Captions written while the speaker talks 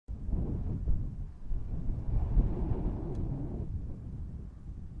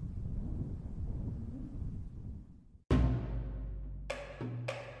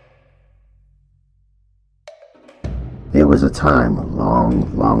was a time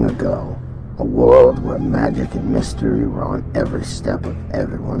long, long ago, a world where magic and mystery were on every step of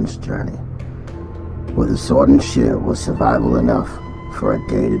everyone's journey, where the sword and shield was survival enough for a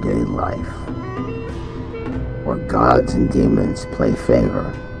day-to-day life, where gods and demons play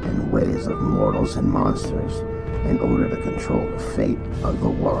favor in ways of mortals and monsters in order to control the fate of the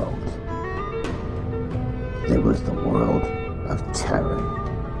world. It was the world of Terran.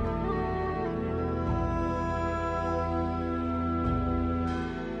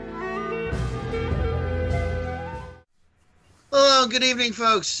 Hello, good evening,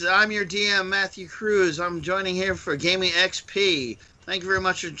 folks. I'm your DM, Matthew Cruz. I'm joining here for Gaming XP. Thank you very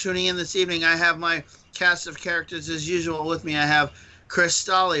much for tuning in this evening. I have my cast of characters as usual with me. I have Chris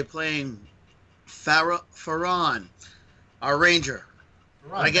Stolley playing Faron, our ranger.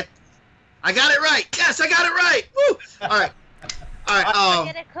 I got it right. Yes, I got it right. Woo! All right.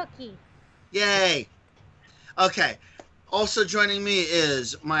 Get a cookie. Yay. Okay. Also joining me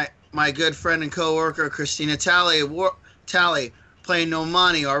is my good friend and co-worker Christina Talley playing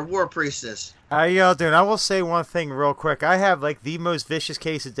Nomani, our war priestess. How y'all doing? I will say one thing real quick. I have like the most vicious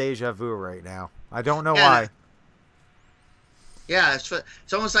case of deja vu right now. I don't know why. Yeah,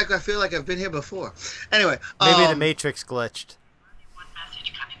 it's almost like I feel like I've been here before. Anyway, maybe the Matrix glitched. One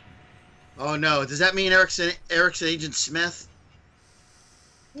message coming. Oh no! Does that mean Eric's Agent Smith?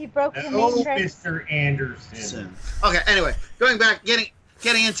 You broke the Oh, matrix. Mr. Anderson. Okay. Anyway, going back, getting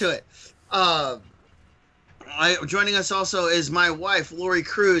into it. Joining us also is my wife, Lori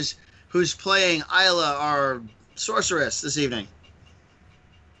Cruz, who's playing Isla, our sorceress, this evening.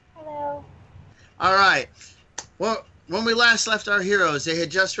 Hello. All right. Well, when we last left our heroes, they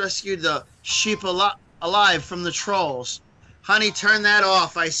had just rescued the sheep alive from the trolls. Honey, turn that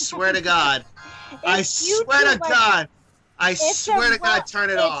off. I swear to God. I swear to God. I swear to God, turn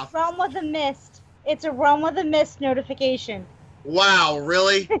it off. It's Realm of the Mist. It's a Realm of the Mist notification. Wow,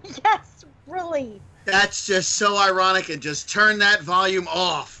 really? Yes, really. That's just so ironic, and just turn that volume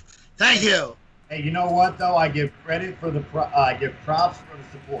off. Thank you. Hey, you know what though? I give credit for the I give props for the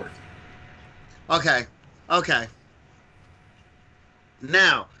support. Okay. Okay.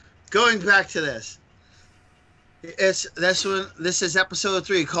 Now, going back to this. This is episode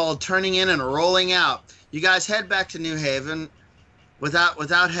 3 called Turning In and Rolling Out. You guys head back to New Haven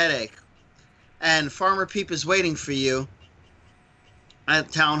without headache. And Farmer Peep is waiting for you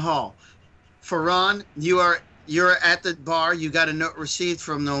at Town Hall. Faron, you're at the bar. You got a note received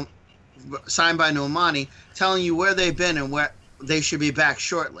signed by Nomani telling you where they've been and where they should be back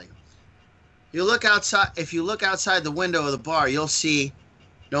shortly. You look outside. If you look outside the window of the bar, you'll see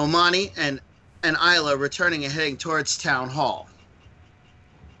Nomani and Isla returning and heading towards Town Hall.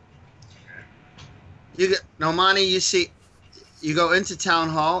 Nomani, you go into Town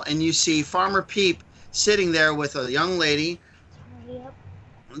Hall and you see Farmer Peep sitting there with a young lady, Yep.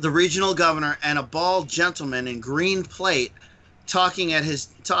 the regional governor, and a bald gentleman in green plate talking at his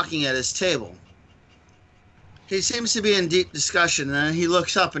table. He seems to be in deep discussion, and then he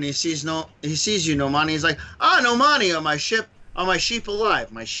looks up and he sees you, Nomani. He's like, Nomani, are my sheep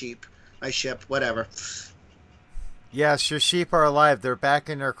alive? My ship, whatever. Yes, your sheep are alive. They're back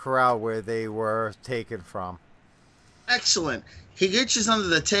in their corral where they were taken from. Excellent. He reaches under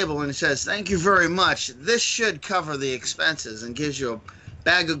the table and he says, "Thank you very much. This should cover the expenses," and gives you a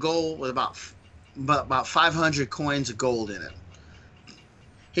bag of gold with about 500 coins of gold in it.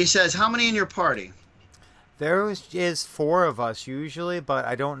 He says, "How many in your party?" There is 4 of us usually, but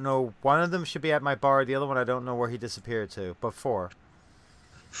I don't know. One of them should be at my bar. The other one I don't know where he disappeared to, but 4.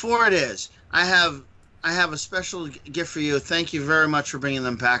 4 it is. I have a special gift for you. Thank you very much for bringing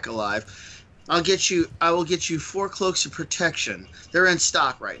them back alive. I will get you 4 cloaks of protection. They're in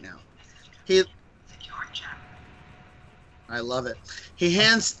stock right now. I love it. He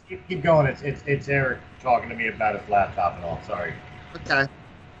hands. Keep going. It's Eric talking to me about his laptop and all. Sorry. Okay.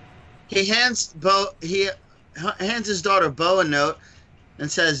 He hands his daughter Bo a note and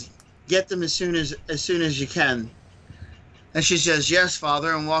says, "Get them as soon as you can." And she says, "Yes,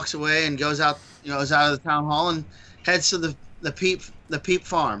 father," and walks away and goes out of the town hall and heads to the Peep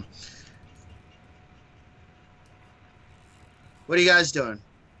farm. What are you guys doing?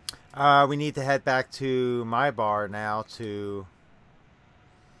 We need to head back to my bar now to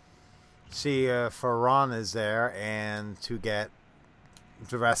see if Faron is there and to get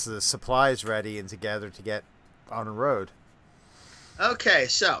the rest of the supplies ready and together to get on the road. Okay,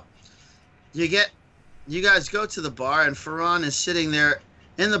 so you guys go to the bar, and Faron is sitting there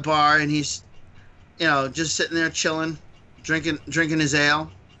in the bar, and he's just sitting there chilling, drinking his ale.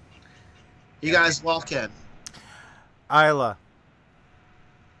 You guys walk in. Isla,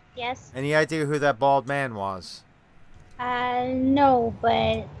 Yes. any idea who that bald man was? No,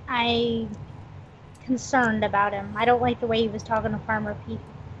 but I concerned about him. I don't like the way he was talking to Farmer Pete.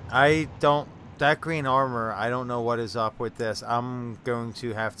 I don't. That green armor, I don't know what is up with this. I'm going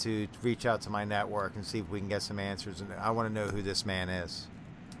to have to reach out to my network and see if we can get some answers. And I want to know who this man is.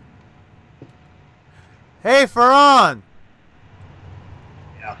 Hey, Ferran!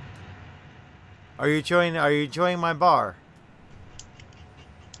 Yeah. Are you enjoying my bar?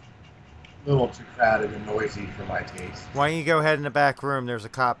 A little too crowded and noisy for my taste. Why don't you go ahead in the back room? There's a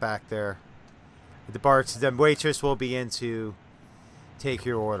cop back there. The waitress will be in to take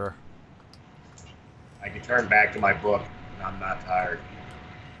your order. I can turn back to my book. And I'm not tired.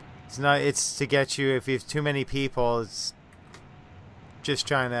 It's not. It's to get you. If you have too many people, it's just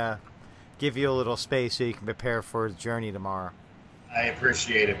trying to give you a little space so you can prepare for the journey tomorrow. I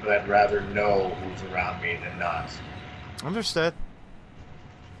appreciate it, but I'd rather know who's around me than not. Understood.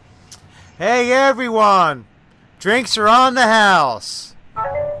 Hey everyone! Drinks are on the house.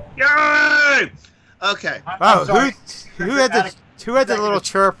 Yay! Okay. Wow, sorry. who had the little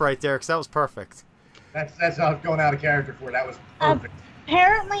chirp right there? Because that was perfect. That's how I was going out of character for. That was perfect.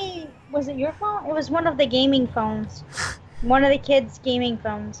 Apparently, was it your phone? It was one of the gaming phones. One of the kids' gaming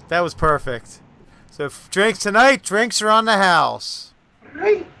phones. That was perfect. So drinks tonight. Drinks are on the house.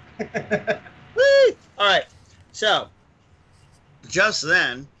 Woo! All right. So, just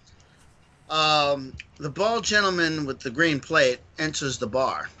then, the bald gentleman with the green plate enters the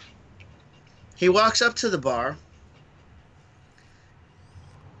bar. He walks up to the bar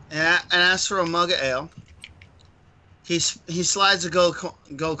and asks for a mug of ale. He slides a gold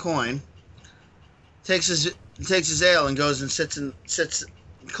coin, takes his ale and goes and sits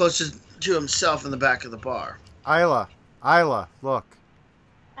closer to himself in the back of the bar. Isla, look.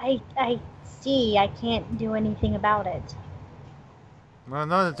 I see. I can't do anything about it. Well,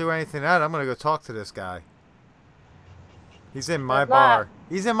 not to do anything that. I'm gonna go talk to this guy. He's in my Good luck. bar.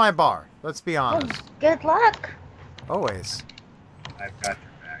 He's in my bar. Let's be honest. Good luck. Always. I've got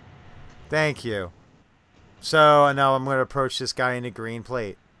your back. Thank you. So now I'm gonna approach this guy in a green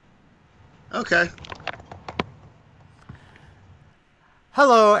plate. Okay.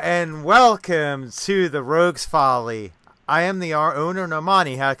 Hello and welcome to the Rogue's Folly. I am the owner,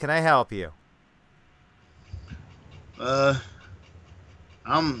 Nomani. How can I help you?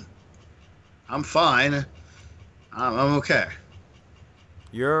 I'm fine. I'm okay.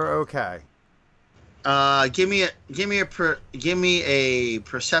 You're okay. Give me a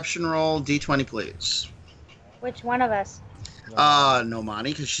perception roll, D20, please. Which one of us? No,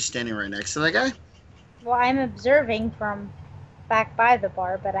 Monty, because she's standing right next to that guy. Well, I'm observing from back by the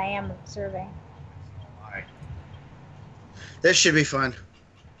bar, but I am observing. Why? This should be fun.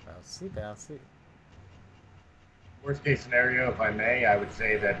 Bouncy. Worst case scenario, if I may, I would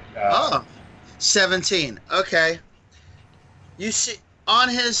say that. 17. Okay. You see on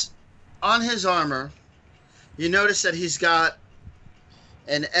his armor, you notice that he's got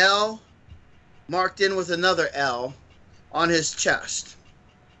an L marked in with another L on his chest.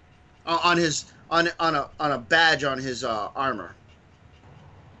 On a badge on his armor.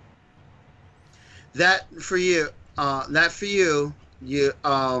 That for you.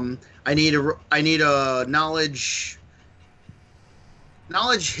 I need a knowledge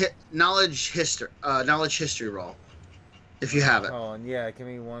history roll, if you have it. Oh, and yeah, give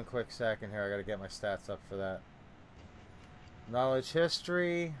me one quick second here. I gotta get my stats up for that. Knowledge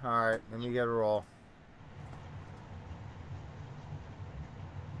history. Alright, let me get a roll.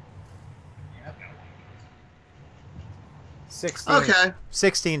 Yeah, 16. Okay.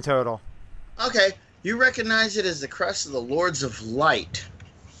 16 total. Okay. You recognize it as the crest of the Lords of Light.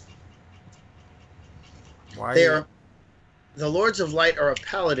 Why? The Lords of Light are a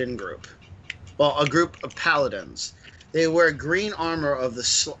paladin group. Well, a group of paladins. They wear green armor of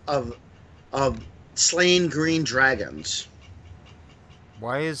slain green dragons.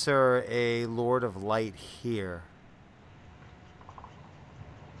 Why is there a Lord of Light here?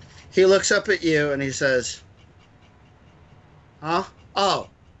 He looks up at you and he says, "Huh? Oh.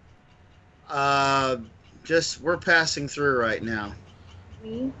 We're passing through right now."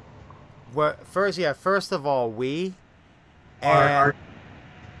 We? What? First of all, we. And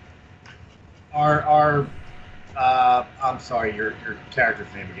I'm sorry, your character's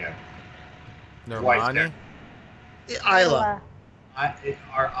name again. Normani? Isla.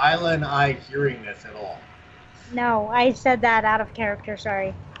 Are Isla and I hearing this at all? No, I said that out of character.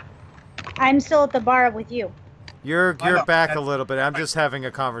 Sorry. I'm still at the bar with you. You're know, back a that's- little bit. I'm just having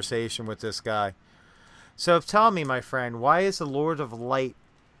a conversation with this guy. So tell me, my friend, why is the Lord of Light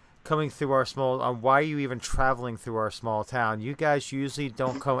coming through our small... why are you even traveling through our small town? You guys usually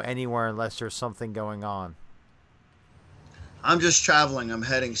don't go anywhere unless there's something going on. I'm just traveling. I'm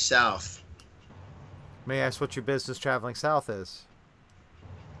heading south. May I ask what your business traveling south is?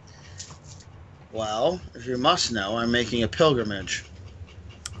 Well, if you must know, I'm making a pilgrimage.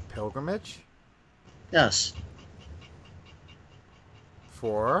 A pilgrimage? Yes.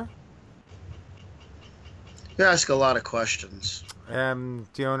 For? You ask a lot of questions.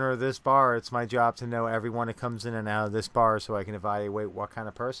 The owner of this bar. It's my job to know everyone that comes in and out of this bar so I can evaluate what kind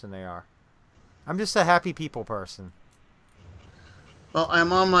of person they are. I'm just a happy people person. Well,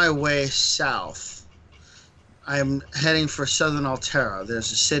 I'm on my way south. I'm heading for Southern Altera.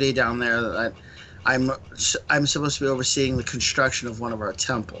 There's a city down there that I'm supposed to be overseeing the construction of one of our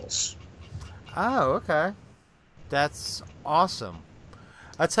temples. Oh, okay. That's awesome.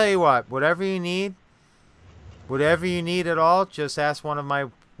 I'll tell you what, whatever you need at all, just ask one of my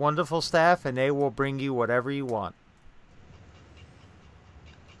wonderful staff and they will bring you whatever you want.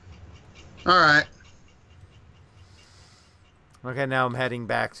 All right. Okay, now I'm heading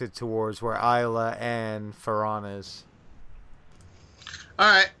back towards where Isla and Farron is. All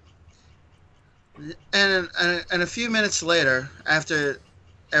right. And a few minutes later, after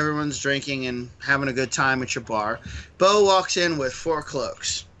everyone's drinking and having a good time at your bar, Bo walks in with 4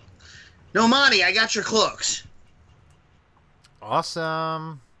 cloaks. No, Monty, I got your cloaks.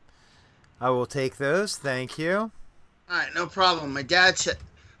 Awesome. I will take those. Thank you. All right, no problem. My dad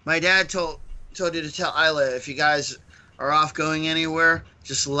told you to tell Isla if you guys are off going anywhere,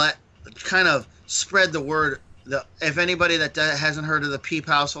 just kind of spread the word. If anybody that hasn't heard of the Peep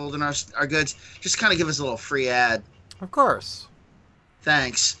household and our goods, just kind of give us a little free ad. Of course.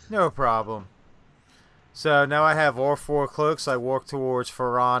 Thanks. No problem. So now I have all 4 cloaks. I walk towards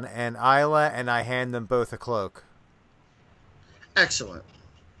Farron and Isla, and I hand them both a cloak. Excellent.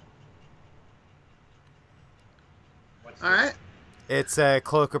 All right. It's a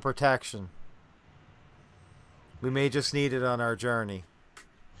cloak of protection. We may just need it on our journey.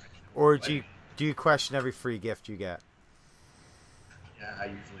 Or do you question every free gift you get? Yeah, I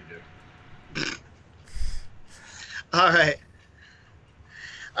usually do. All right.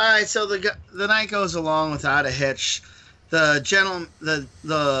 All right. So the night goes along without a hitch. The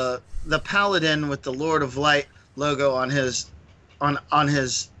paladin with the Lord of Light logo on his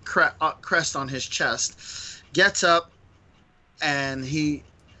crest on his chest gets up and he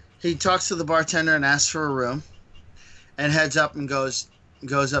talks to the bartender and asks for a room, and heads up and goes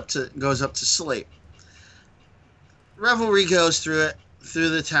up to sleep. Revelry goes through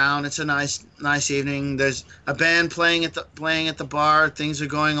the town. It's a nice evening. There's a band playing at the bar. Things are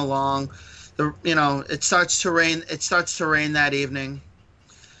going along. It starts to rain. It starts to rain that evening.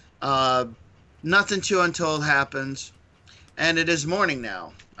 Nothing too untold happens, and it is morning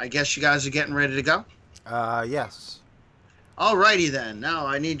now. I guess you guys are getting ready to go. Yes. Alrighty then. Now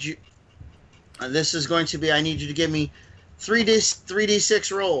I need you. This is going to be. I need you to give me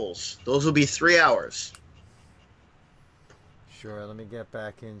 3d6 rolls. Those will be 3 hours. Sure. Let me get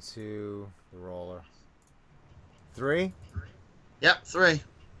back into the roller. 3? Yep, 3.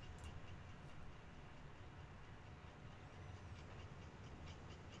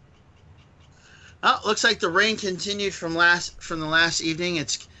 Oh, looks like the rain continued from the last evening.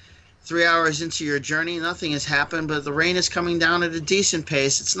 It's 3 hours into your journey. Nothing has happened, but the rain is coming down at a decent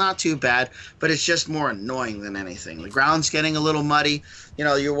pace. It's not too bad, but it's just more annoying than anything. The ground's getting a little muddy.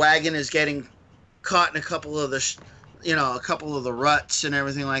 Your wagon is getting caught in a couple of the ruts and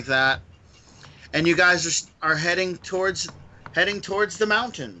everything like that. And you guys are heading towards the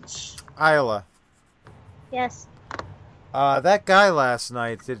mountains. Isla. Yes. That guy last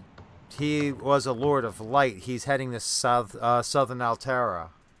night, he was a Lord of Light. He's heading to Southern Altera.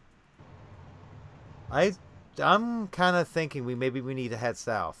 I'm kind of thinking we need to head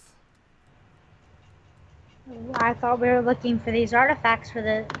south. I thought we were looking for these artifacts for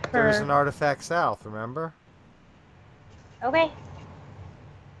There's an artifact south, remember? Okay.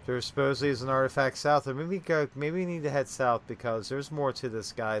 There supposedly is an artifact south, or maybe we need to head south because there's more to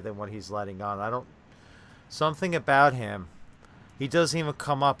this guy than what he's letting on. Something about him. He doesn't even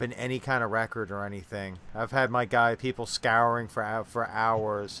come up in any kind of record or anything. I've had people scouring for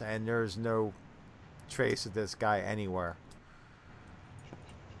hours, and there's no trace of this guy anywhere.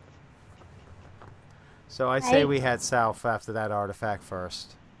 So I say we head south after that artifact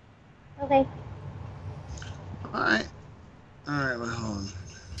first. Okay. Alright, well, hold on.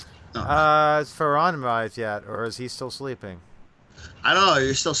 No. Has Farron arrived yet, or is he still sleeping? I don't know. Are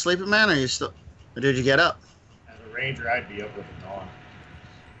you still sleeping, man, or did you get up? As a ranger, I'd be up with the dawn.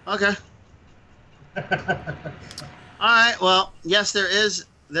 Okay. Alright, well, yes, there's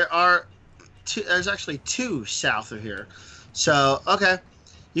actually 2 south of here. So, okay.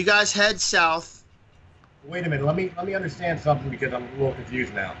 You guys head south Wait a minute. Let me understand something because I'm a little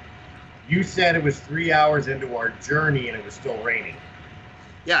confused now. You said it was 3 hours into our journey and it was still raining.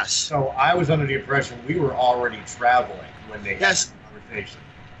 Yes. So I was under the impression we were already traveling when they had Yes. the conversation.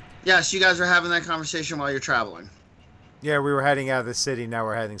 Yes, you guys were having that conversation while you're traveling. Yeah, we were heading out of the city. Now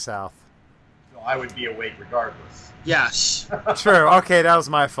we're heading south. So I would be awake regardless. Yes. True. Okay, that was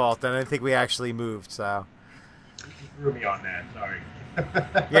my fault. Then I think we actually moved. So You threw me on that. Sorry.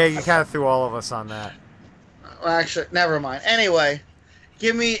 yeah, you kind of threw all of us on that. Well, actually, never mind. Anyway,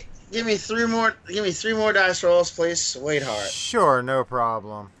 give me 3 more. Give me 3 more dice rolls, please, sweetheart. Sure, no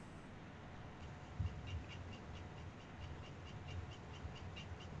problem.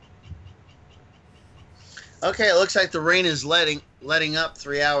 Okay, it looks like the rain is letting up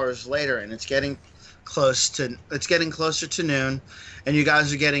 3 hours later, and it's getting closer to noon, and you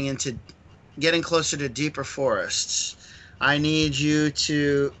guys are getting closer to deeper forests. I need you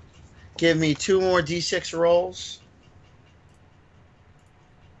to give me 2 more d6 rolls.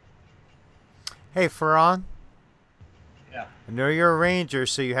 Hey, Ferran. Yeah. I know you're a ranger,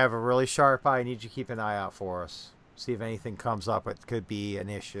 so you have a really sharp eye. I need you to keep an eye out for us. See if anything comes up that could be an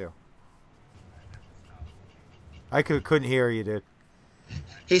issue. I couldn't hear you, dude.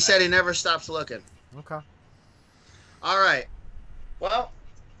 He said he never stops looking. Okay. All right. Well.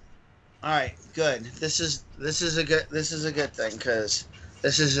 All right. Good. This is a good thing because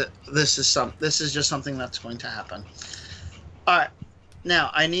this is just something that's going to happen. All right.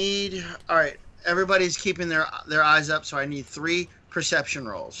 Now all right. Everybody's keeping their eyes up, so I need 3 perception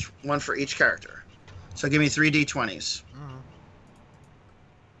rolls, 1 for each character. So give me 3 d20s.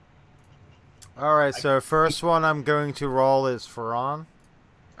 All right, so first one I'm going to roll is Ferran.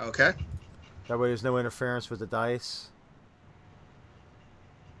 Okay. That way there's no interference with the dice.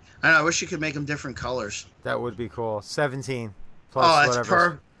 I know. I wish you could make them different colors. That would be cool. 17 plus Oh,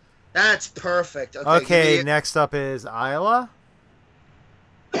 whatever. that's perfect. Okay, next up is Isla.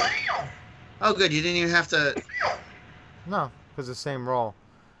 Oh, good. You didn't even have to. No, because the same roll.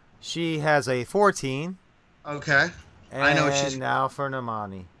 She has a 14. Okay. And I know what she's. now for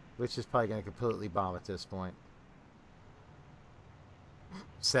Namani, which is probably going to completely bomb at this point.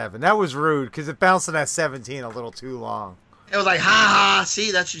 7. That was rude because it bounced on that 17 a little too long. It was like, ha ha.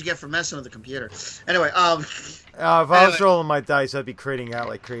 See, that's what you get for messing with the computer. Anyway, if I was rolling my dice, I'd be critting out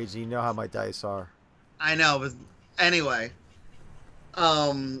like crazy. You know how my dice are. I know, but anyway,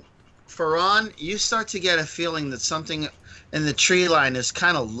 Ferran, you start to get a feeling that something in the tree line is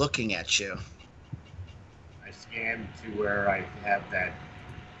kind of looking at you. I scanned to where I have that.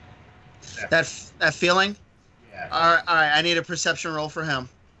 That feeling? Yeah. All right. I need a perception roll for him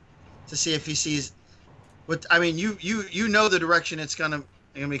to see if he sees. What I mean, you know the direction it's gonna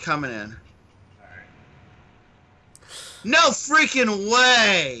be coming in. All right. No freaking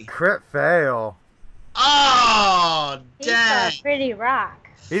way! Crit fail. Oh, He saw dang! a pretty rock.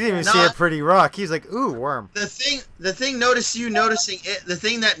 He didn't even No, see a pretty rock. He's like, ooh, worm. The thing noticed you noticing it. The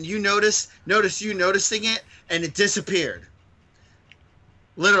thing that you noticed you noticing it, and it disappeared.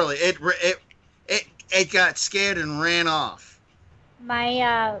 Literally, it got scared and ran off.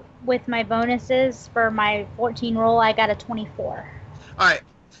 My with my bonuses for my 14 roll, I got a 24. All right,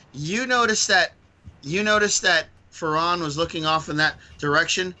 you noticed that Ferran was looking off in that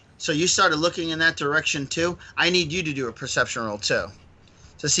direction, so you started looking in that direction too. I need you to do a perception roll too,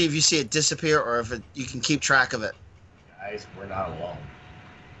 to see if you see it disappear or if you can keep track of it. Guys, we're not alone.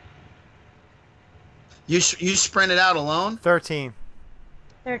 You sprinted out alone? 13.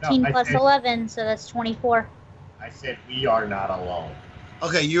 13 No, I plus said- 11, so that's 24. I said we are not alone.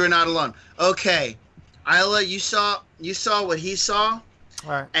 Okay, you are not alone. Okay, Isla, you saw what he saw,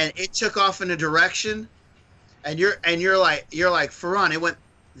 All right. and it took off in a direction, and you're like Ferran, it went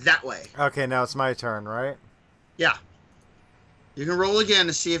that way. Okay, now it's my turn, right? Yeah. You can roll again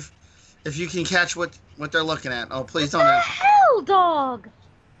to see if you can catch what they're looking at. Oh, please don't. Hell, dog!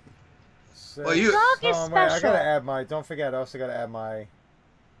 Well, you- Dog is Oh, I special. gotta add my. Don't forget, I also gotta add my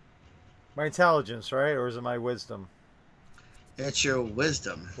intelligence, right? Or is it my wisdom? It's your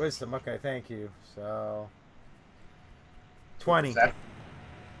wisdom. Wisdom. Okay, thank you. So 20. That,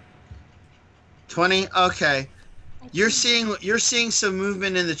 20. Okay. You're seeing some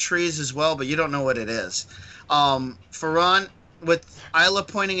movement in the trees as well, but you don't know what it is. Ferran, with Isla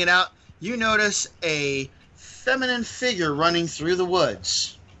pointing it out, you notice a feminine figure running through the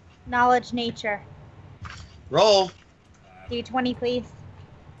woods. Knowledge, nature. Roll. D20, please.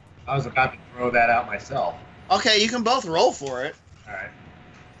 I was about to throw that out myself. Okay, you can both roll for it. All right.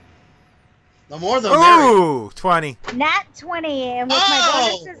 The more the merrier. Ooh, 20. Nat 20, and with Oh!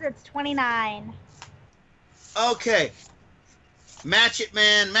 my bonuses, it's 29. Okay. Match it,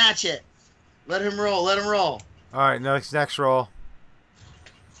 man. Match it. Let him roll. Let him roll. All right, next roll.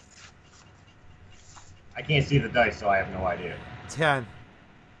 I can't see the dice, so I have no idea. 10.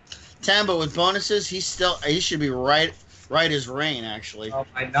 10, but with bonuses, he should be right as rain, actually.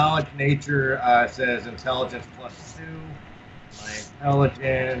 My knowledge nature says intelligence +2. My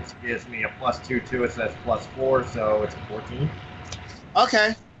intelligence gives me a +2 to it, so that's +4, so it's a 14.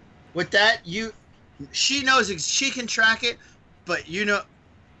 Okay. With that, she knows she can track it, but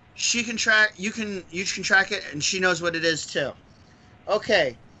she can track you can track it, and she knows what it is too.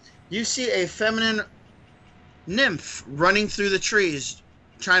 Okay. You see a feminine nymph running through the trees,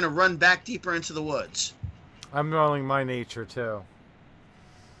 trying to run back deeper into the woods. I'm rolling my nature too.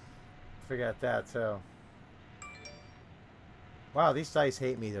 Forget that too. Wow, these dice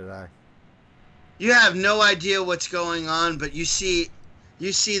hate me today. You have no idea what's going on, but you see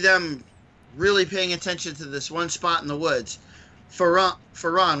them really paying attention to this one spot in the woods.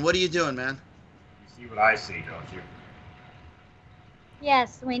 Faran, what are you doing, man? You see what I see, don't you?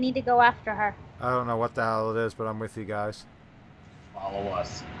 Yes, we need to go after her. I don't know what the hell it is, but I'm with you guys. Follow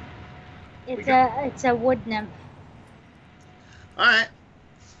us. It's a wood nymph. All right.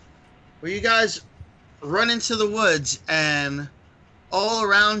 Well, you guys run into the woods, and all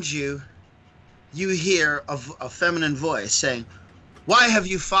around you, you hear a feminine voice saying, "Why have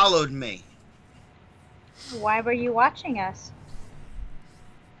you followed me?" Why were you watching us?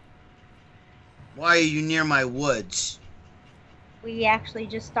 "Why are you near my woods?" We actually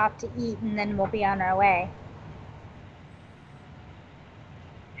just stopped to eat, and then we'll be on our way.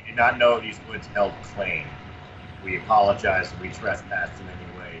 We did not know these woods held claim. We apologize if we trespassed in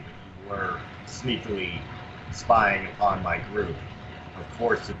any way, but you were sneakily spying upon my group. Of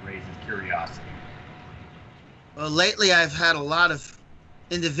course, it raises curiosity. Well, lately I've had a lot of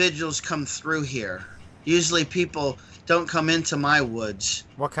individuals come through here. Usually people don't come into my woods.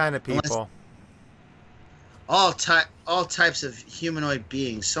 What kind of people? All types of humanoid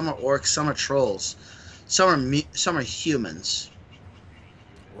beings. Some are orcs, some are trolls, some are humans.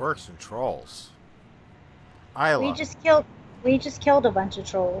 Orcs and trolls. We just killed a bunch of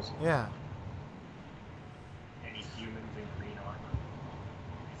trolls. Yeah. Any humans in green armor?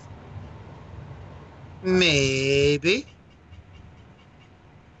 Maybe.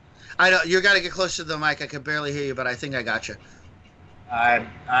 I don't. You got to get closer to the mic. I could barely hear you, but I think I got you.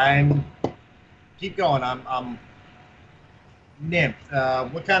 I'm. Keep going. I'm nymph.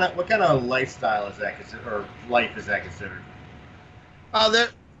 What kind of lifestyle is that considered, or life is that considered? Oh,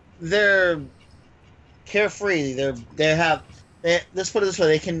 they're carefree. Let's put it this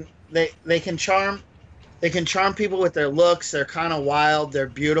way. They can charm people with their looks. They're kind of wild. They're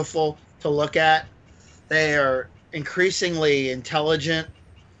beautiful to look at. They are increasingly intelligent.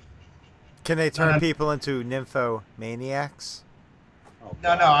 Can they turn people into nymphomaniacs? Oh,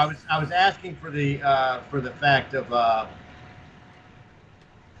 no. I was asking for the fact of.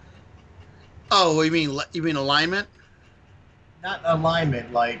 Oh, you mean alignment? Not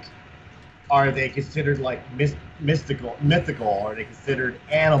alignment. Like, are they considered like mythical? Are they considered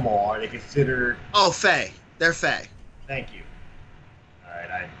animal? Are they considered? Oh, fae. They're fae. Thank you. All right,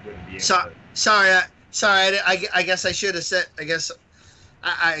 I wouldn't be able to. Sorry. I guess I should have said.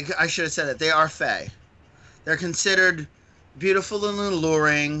 I should have said it. They are fae. They're considered beautiful and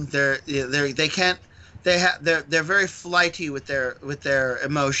alluring. They're very flighty with their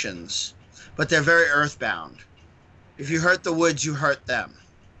emotions, but they're very earthbound. If you hurt the woods, you hurt them.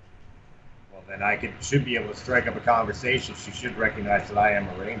 Well, then should be able to strike up a conversation. She should recognize that I am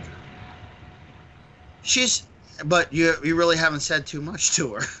a ranger. But you really haven't said too much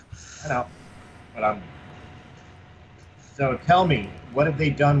to her. I know, but I'm. So tell me, what have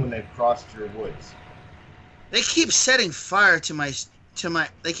they done when they've crossed your woods? They keep setting fire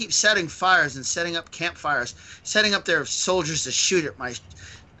they keep setting fires and setting up campfires, setting up their soldiers to shoot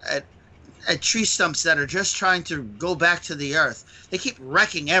at tree stumps that are just trying to go back to the earth. They keep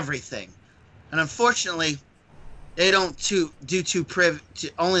wrecking everything. And unfortunately, they don't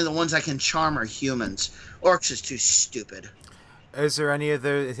only the ones I can charm are humans. Orcs is too stupid. Is there any of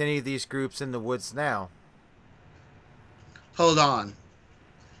these groups in the woods now? Hold on.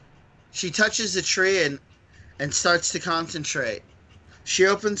 She touches the tree and starts to concentrate. She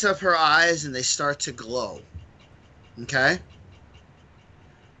opens up her eyes and they start to glow. Okay?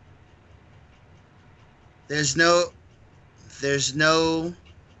 There's no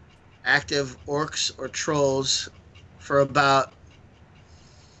active orcs or trolls for about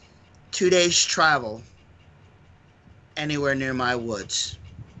 2 days travel anywhere near my woods.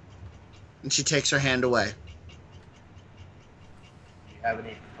 And she takes her hand away. Do you have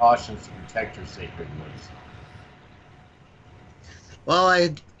any precautions to protect your sacred woods?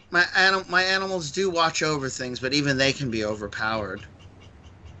 Well, my animals do watch over things, but even they can be overpowered.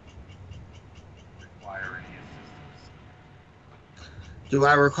 Require any assistance? Do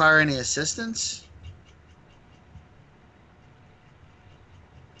I require any assistance?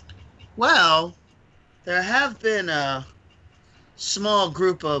 Well, there have been a small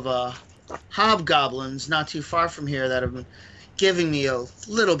group of hobgoblins not too far from here that have been giving me a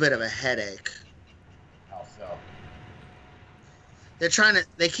little bit of a headache. How so?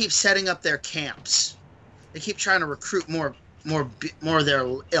 They keep setting up their camps. They keep trying to recruit more of their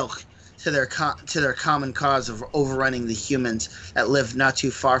ilk to their common cause of overrunning the humans that live not too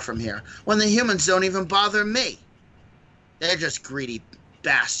far from here. When the humans don't even bother me. They're just greedy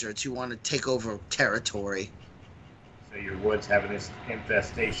bastards who want to take over territory. So your woods have an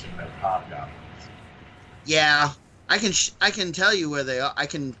infestation of hobgoblins. Yeah, I can tell you where they are. I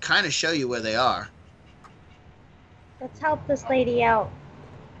can kind of show you where they are. Let's help this lady out.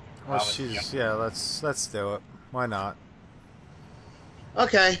 Well, let's do it. Why not?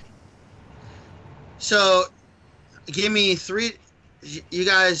 Okay. So, give me 3. You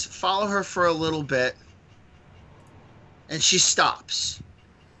guys follow her for a little bit, and she stops.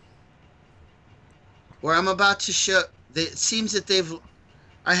 Where I'm about to show, it seems that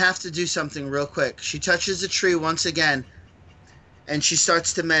I have to do something real quick. She touches the tree once again, and she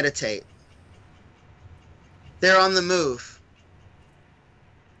starts to meditate. They're on the move.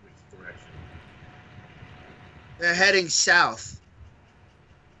 Which direction? They're heading south.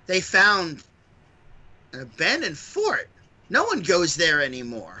 They found an abandoned fort. No one goes there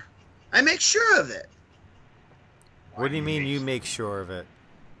anymore. I make sure of it. Why What do you mean you make make sure of it?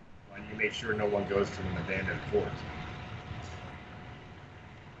 Why do you make sure no one goes to an abandoned fort?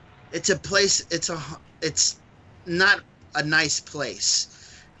 It's a place. It's not a nice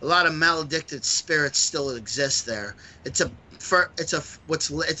place. A lot of maledicted spirits still exist there. It's the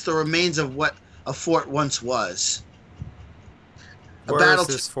remains of what a fort once was. Where is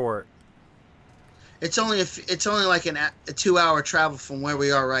this fort? It's only like a 2-hour travel from where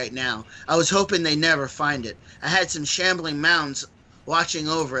we are right now. I was hoping they never find it. I had some shambling mounds watching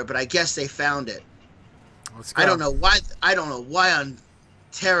over it, but I guess they found it. Let's go. I don't know why on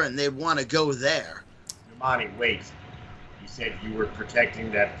Terran they'd want to go there. Yamani, wait. You said you were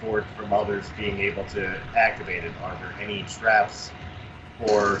protecting that fort from others being able to activate it. Are there any traps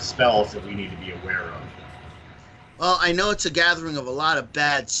or spells that we need to be aware of? Well, I know it's a gathering of a lot of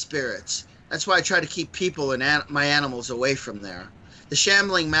bad spirits. That's why I try to keep people and my animals away from there. The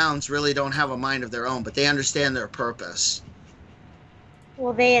shambling mounds really don't have a mind of their own, but they understand their purpose.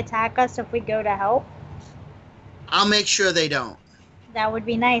 Will they attack us if we go to help? I'll make sure they don't. That would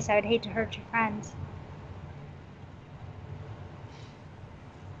be nice. I would hate to hurt your friends.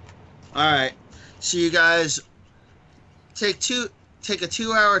 All right. So you guys take a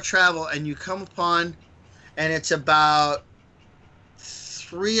 2-hour travel, and you come upon, and it's about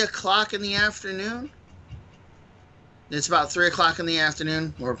 3 o'clock in the afternoon. It's about 3 o'clock in the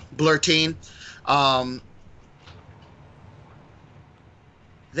afternoon, or blurteen.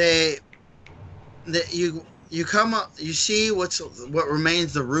 You come up, you see what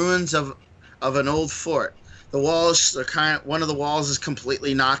remains the ruins of an old fort. The walls are one of the walls is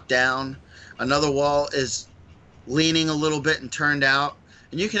completely knocked down. Another wall is leaning a little bit and turned out,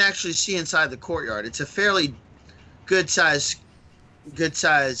 and you can actually see inside the courtyard. It's a fairly good size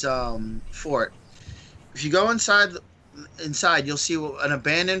fort. If you go inside, you'll see an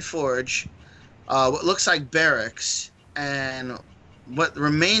abandoned forge, what looks like barracks, and what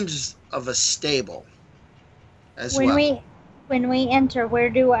remains of a stable as well. When we enter, where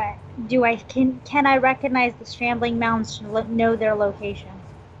can I recognize the shambling mounds to know their location?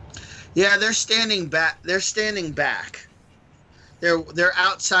 Yeah, they're standing back. They're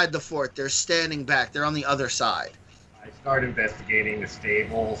outside the fort. They're standing back. They're on the other side. I start investigating the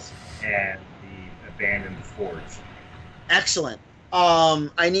stables and the abandoned forge. Excellent.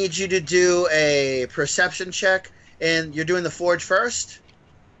 I need you to do a perception check, and you're doing the forge first?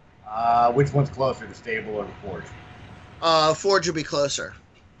 Which one's closer, the stable or the forge? Forge will be closer.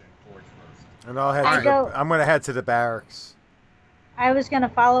 Then forge first. And I'll I'm going to head to the barracks. I was going to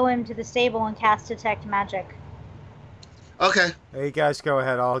follow him to the stable and cast Detect Magic. Okay. Hey, you guys go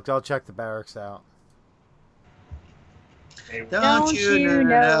ahead. I'll check the barracks out. Hey, Don't you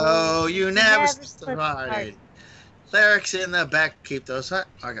know you never started. Clerics in the back, keep those. Huh?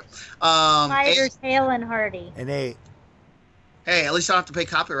 Okay. Fighters, Hale, and Hardy. An 8. Hey, at least I don't have to pay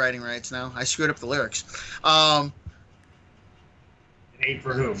copywriting rights now. I screwed up the lyrics. An 8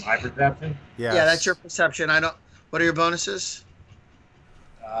 for whom? My perception? Yes. Yeah, that's your perception. What are your bonuses?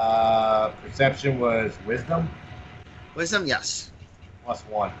 Perception was wisdom. Wisdom, yes.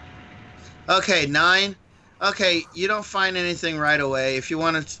 +1. Okay, 9. Okay, you don't find anything right away. If you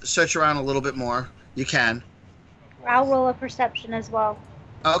want to search around a little bit more, you can. I'll roll a perception as well.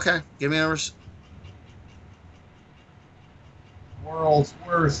 Okay, give me a. World's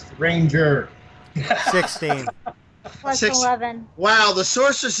worst ranger. 16. Plus Six. 11. Wow, the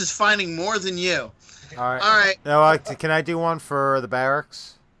sorceress is finding more than you. All right. All right, No, can I do one for the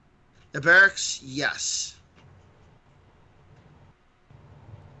barracks? the barracks, yes.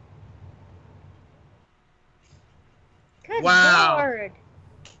 Good Wow. Lord.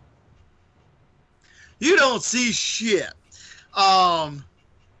 You don't see shit.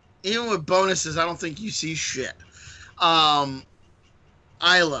 Even with bonuses, I don't think you see shit. Isla,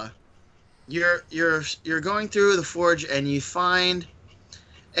 you're going through the forge and you find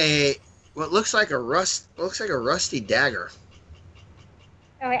what looks like a rusty dagger.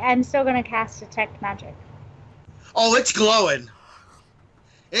 Okay, I'm still gonna cast Detect Magic. Oh, it's glowing.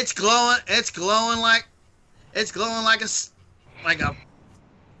 It's glowing. It's glowing like a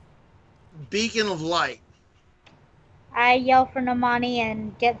beacon of light. I yell for Nomani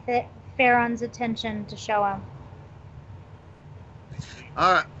and get Farron's attention to show him.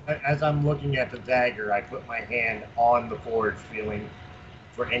 All right. As I'm looking at the dagger, I put my hand on the forge, feeling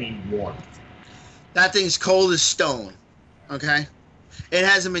for any warmth. That thing's cold as stone. Okay, it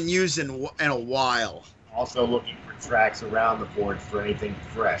hasn't been used in a while. Also looking for tracks around the forge for anything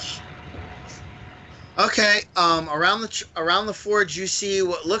fresh. Okay, around the forge, you see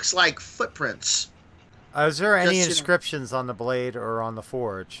what looks like footprints. Is there any Just, inscriptions on the blade or on the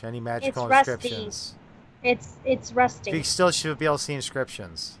forge? Any magical It's rusty. inscriptions? It's rusty. You still should be able to see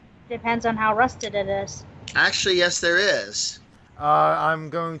inscriptions. Depends on how rusted it is. Actually, yes, there is. I'm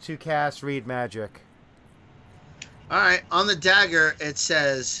going to cast Read Magic. All right, on the dagger, it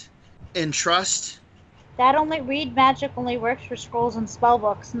says, "Entrust." Read magic only works for scrolls and spell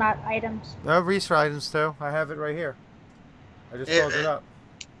books, not items. No, research items too. I have it right here. I just pulled it up.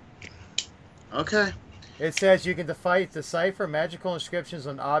 Okay. It says you can decipher magical inscriptions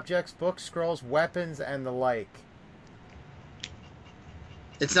on objects, books, scrolls, weapons, and the like.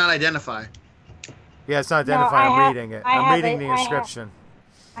 It's not identify. Yeah, it's not No, identifying. I I'm have- reading it. I I'm have reading it. the inscription.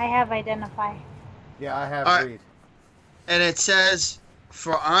 I have identify. Yeah, I have All right. read. And it says,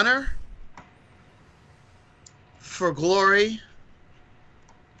 "For honor, for glory,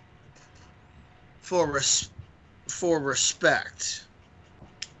 for respect."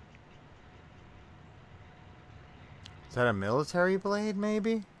 Is that a military blade,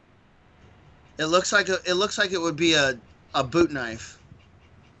 maybe? It looks like it would be a boot knife.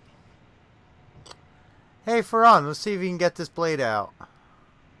 Hey, Ferran, let's see if you can get this blade out.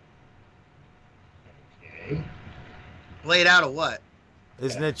 Okay. Blade out of what?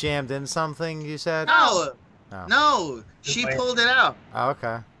 Isn't it jammed in something, you said? No, No. no. She pulled it out. Oh,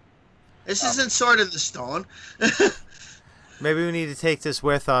 okay. This isn't Sword in the Stone. Maybe we need to take this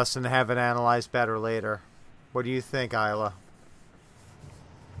with us and have it analyzed better later. What do you think, Isla?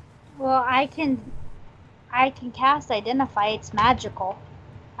 Well, I can cast identify. It's magical.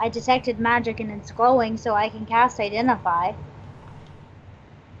 I detected magic and it's glowing, so I can cast identify.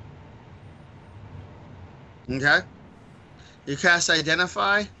 Okay. You cast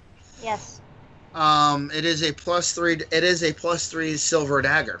identify. Yes. It is a +3. It is a +3 silver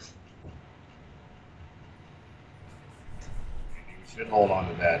dagger. You should hold on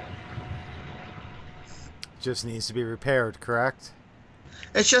to that. Just needs to be repaired, correct?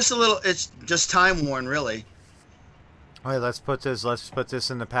 It's just a little. It's just time worn, really. All right, let's put this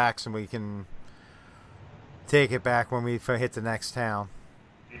in the packs and we can take it back when we hit the next town.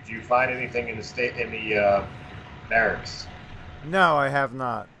 Did you find anything in the barracks? No, I have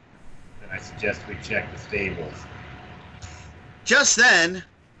not. Then I suggest we check the stables. Just then,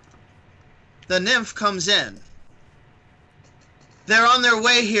 the nymph comes in. They're on their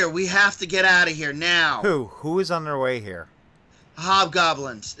way here. We have to get out of here now. Who is on their way here?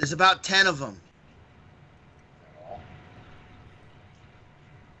 Hobgoblins. There's about 10 of them.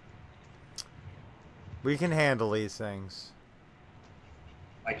 We can handle these things.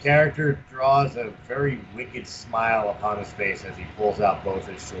 My character draws a very wicked smile upon his face as he pulls out both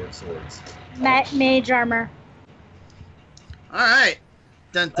his short swords. Mage armor. All right.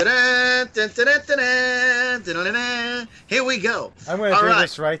 Dun, dun, dun, dun, dun, dun, dun, dun, dun, dun. Here we go. I'm going to All do right.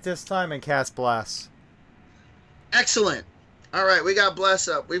 this right this time and cast Bless. Excellent. All right, we got Bless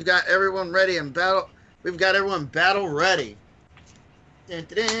up. We've got everyone ready in battle. We've got everyone battle ready. Dun,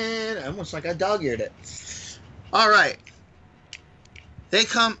 dun, dun. Almost like I dog-eared it. All right. They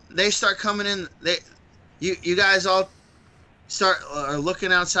start coming in. You guys all start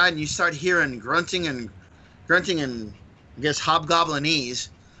looking outside, and you start hearing grunting and guess, hobgoblinese.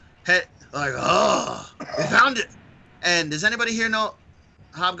 Like, oh, we found it. And does anybody here know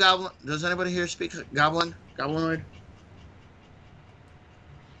hobgoblin? Does anybody here speak goblin? Goblinoid?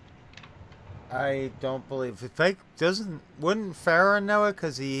 I don't believe. Wouldn't Farron know it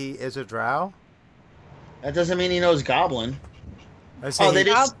because he is a drow? That doesn't mean he knows goblin. I say They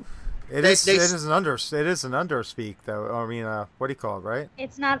did. it is an underspeak though. I mean, what do you call it, right?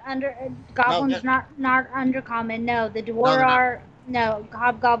 It's not under goblins. Not undercommon. No, the dwarf are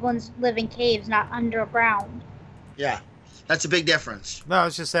hobgoblins live in caves, not underground. Yeah, that's a big difference. No, I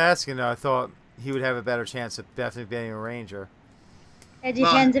was just asking. I thought he would have a better chance of definitely being a ranger. It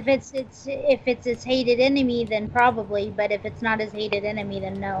depends if it's his hated enemy, then probably. But if it's not his hated enemy,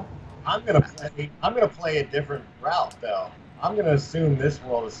 then no. I'm gonna play a different route though. I'm gonna assume this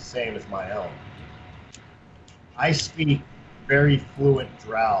world is the same as my own. I speak very fluent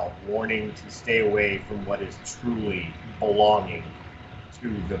Drow, warning to stay away from what is truly belonging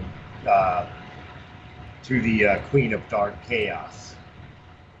to the Queen of Dark Chaos.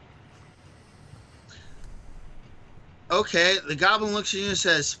 Okay, the goblin looks at you and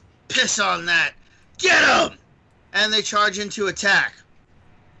says, "Piss on that! Get him!" And they charge into attack.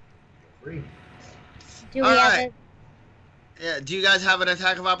 Free. Do we All have right. Yeah, do you guys have an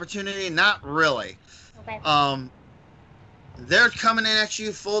attack of opportunity? Not really. Okay. They're coming in at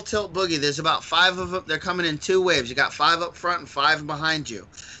you full tilt boogie. There's about 5 of them. They're coming in 2 waves. You got 5 up front and 5 behind you.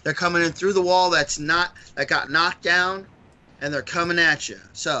 They're coming in through the wall that got knocked down, and they're coming at you.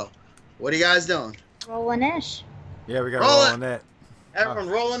 So, what are you guys doing? Rolling ish. Yeah, we got Roll rolling it. Everyone,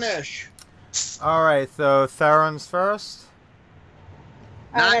 rolling ish. All right, so Theron's first.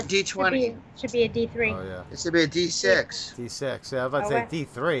 Not That's- D20. Should be a D3. Oh yeah, It should be a D6. D6. Yeah, I was about to say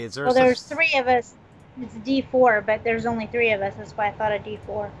D3. Is there? Well, there's 3 of us. It's D4, but there's only 3 of us. That's why I thought a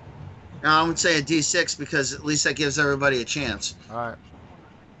D4. No, I would say a D6 because at least that gives everybody a chance. All right.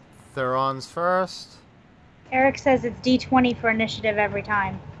 Theron's first. Eric says it's D20 for initiative every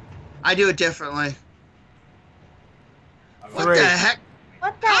time. I do it differently. What 3. the heck?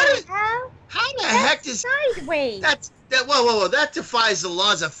 What the How did- hell? How the That's heck does sideways. whoa, that defies the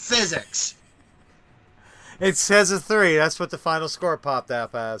laws of physics. It says a 3. That's what the final score popped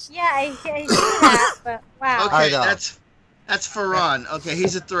up as. Yeah, I see that, but wow. Okay, I know. that's for Ron. Okay,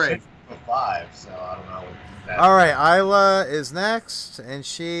 he's a 3. It's a 5, so I don't know. What All right, Isla is next, and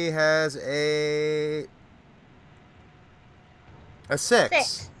she has a 6.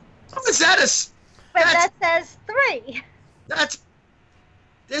 6. How is that But That's- that says 3.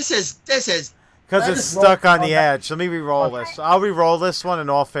 this is Because That it's is stuck roll- on the edge. Let me re-roll this. I'll re-roll this one in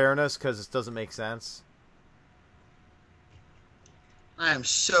all fairness because it doesn't make sense. I am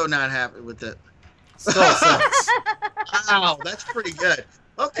so not happy with it. Still a 6. Wow, that's pretty good.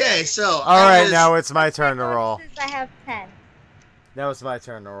 Okay, so All right, now it's my turn to Says roll. I have 10. Now it's my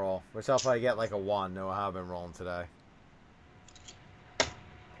turn to roll, which I'll probably get like a 1. No, how I've been rolling today.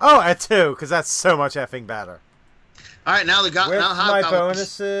 Oh, at 2, because that's so much effing better. All right, now With my hobgoblins.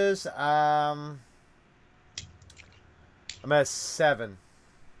 bonuses, I'm at 7.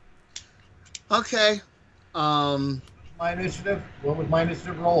 Okay. my initiative? What was my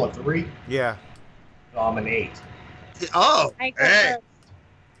initiative roll? A 3? Yeah. So I'm an 8. Oh, I go hey. first.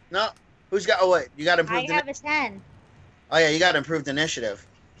 No, who's got? Oh wait, you got I improved. have a 10. Oh yeah, you got improved initiative.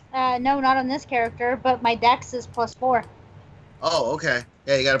 No, not on this character, but my dex is +4. Oh, okay.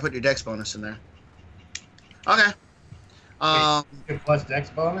 Yeah, you got to put your dex bonus in there. Okay. Plus dex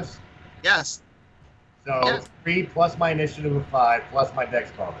bonus? Yes. So Yeah. 3 plus my initiative of 5 plus my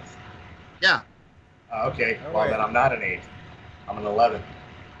dex bonus. Yeah. Okay, All well right. then I'm not an 8. I'm an 11.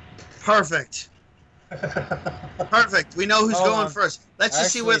 Perfect. Perfect. We know who's Hold going on. first. Let's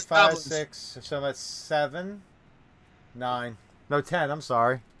just see Actually, where the 5, goblins. 6. So I'm at 7, 9. No, 10. I'm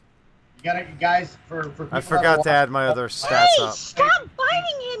sorry. You guys, for people I forgot to add my other stats up. Stop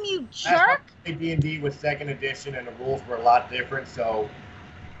biting him, you jerk! D&D was 2nd edition and the rules were a lot different, so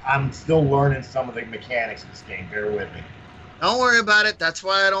I'm still learning some of the mechanics of this game. Bear with me. Don't worry about it. That's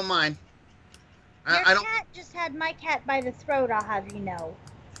why I don't mind. Your I don't. cat just had my cat by the throat, I'll have you know.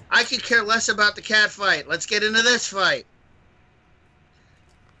 I could care less about the cat fight. Let's get into this fight.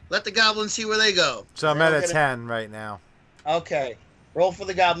 Let the goblins see where they go. So I'm They're at a not gonna- 10 right now. Okay. Roll for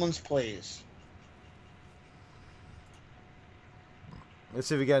the goblins, please. Let's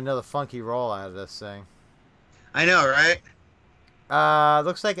see if we get another funky roll out of this thing. I know, right?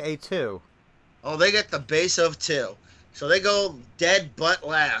 Looks like a 2. Oh, they get the base of 2. So they go dead butt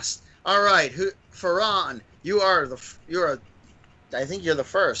last. All right, Faran, I think you're the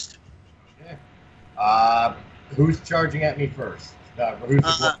first. Okay. Who's charging at me first? Who's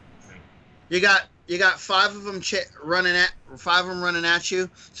You got 5 of them running at you.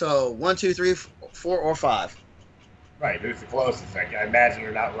 So 1, 2, 3, 4, or 5. Right, who's the closest? I imagine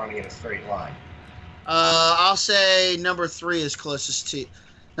they're not running in a straight line. I'll say number 3 is closest to you.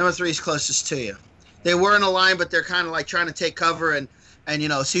 Number 3 is closest to you. They were in a line, but they're kind of like trying to take cover and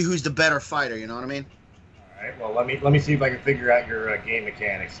see who's the better fighter. You know what I mean? All right. Well, let me see if I can figure out your game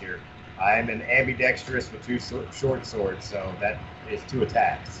mechanics here. I'm an ambidextrous with 2 short swords, so that is 2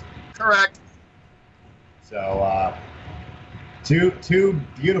 attacks. Correct. So two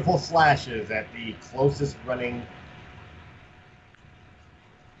beautiful slashes at the closest running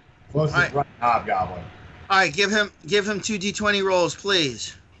hobgoblin. All right, give him 2 d20 rolls,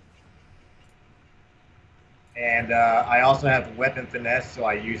 please. And I also have weapon finesse, so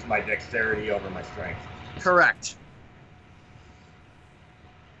I use my dexterity over my strength. Correct.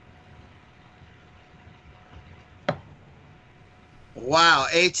 Wow,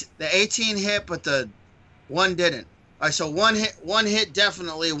 the 18 hit, but the 1 didn't. All right, so one hit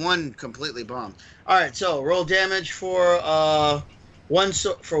definitely, 1 completely bombed. All right, so roll damage for one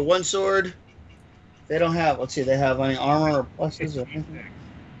sword. They don't have. Let's see, they have any armor or pluses or anything?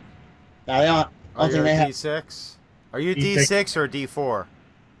 No, they don't. I don't think they have. D6? Are you D6 or D4?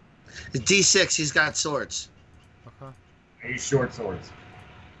 D6. He's got swords. Okay. I use short swords.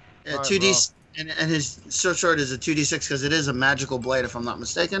 Yeah, All right, 2D, and his short sword is a 2d6 because it is a magical blade, if I'm not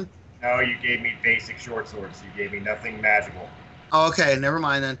mistaken. No, you gave me basic short swords. You gave me nothing magical. Oh, okay, never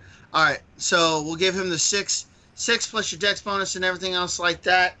mind then. All right, so we'll give him the 6 plus your dex bonus and everything else like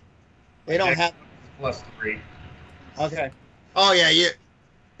that. They don't have +3. Okay. Oh yeah,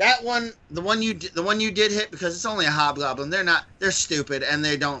 that one, the one you did hit, because it's only a hobgoblin. They're stupid and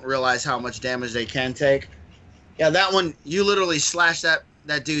they don't realize how much damage they can take. Yeah, that one you literally slashed that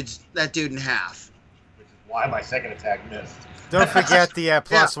dude in half. Which is why my second attack missed. Don't forget the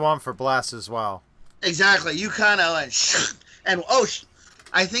 +1 for blast as well. Exactly. You kind of like, and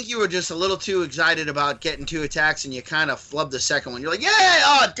I think you were just a little too excited about getting 2 attacks, and you kind of flubbed the second one. You're like, yeah,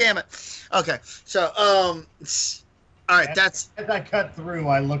 oh damn it. Okay, so all right, that's. As I cut through,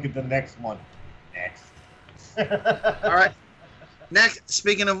 I look at the next one. Next. All right. Next.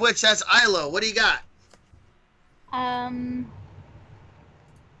 Speaking of which, that's Ilo. What do you got? I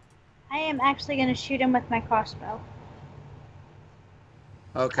am actually going to shoot him with my crossbow.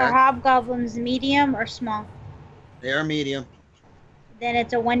 Okay. Are hobgoblins medium or small? They are medium. Then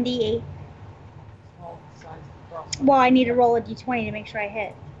it's a 1d8. Well, I need to roll a d20 to make sure I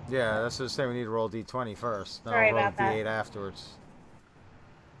hit. Yeah, that's what I'm saying. We need to roll D20 first. Then Sorry I'll roll about that. D8 afterwards.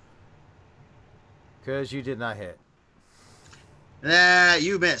 Because you did not hit. Nah,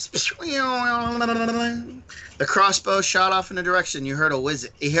 you missed. The crossbow shot off in a direction. You heard a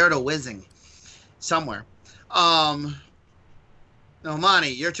whizzing somewhere. No, Monty,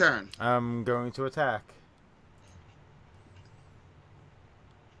 your turn. I'm going to attack.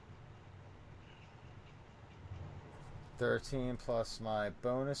 $13 plus my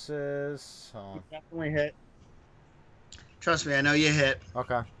bonuses. Definitely hit. Trust me, I know you hit.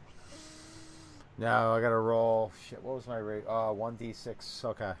 Okay. Now I gotta roll. Shit, what was my rate? 1d6.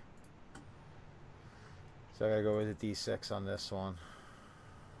 Okay. So I gotta go with a d6 on this one.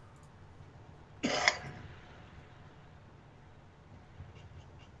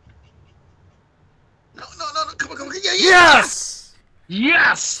 No, come on. Yeah, Yes!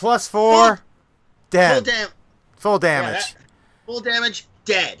 Yes! +4. Dead. Full Full damage. Full damage.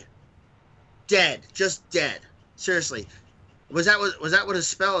 Dead. Just dead. Seriously. Was that with a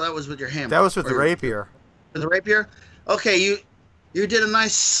spell? Or that was with your hammer. That was with the rapier. With the rapier? Okay, you did a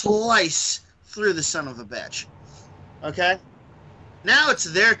nice slice through the son of a bitch. Okay? Now it's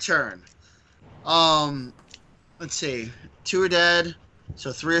their turn. Let's see. 2 are dead.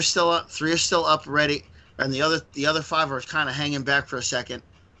 So 3 are still up. 3 are still up, ready, and the other 5 are kind of hanging back for a second.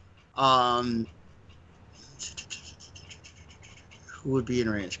 Who would be in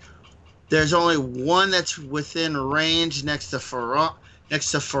range? There's only one that's within range next to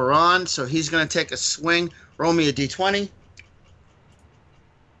Faran, so he's going to take a swing. Roll me a d20.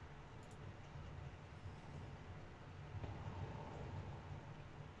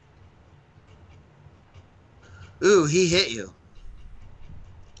 Ooh, he hit you.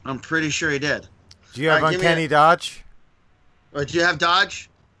 I'm pretty sure he did. Do you have uncanny dodge? Do you have dodge?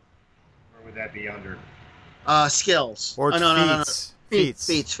 Or would that be under? Skills. Or no. Feats.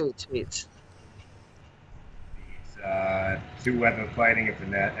 Feats. It's 2 weapon fighting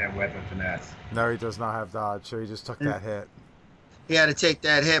and weapon finesse. No, he does not have dodge, so he just took that hit. He had to take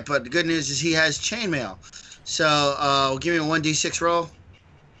that hit, but the good news is he has chainmail. So, give me a 1d6 roll.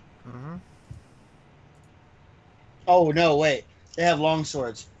 Mm-hmm. Oh, no, wait. They have long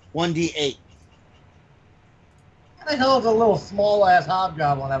swords. 1d8. the hell does a little small ass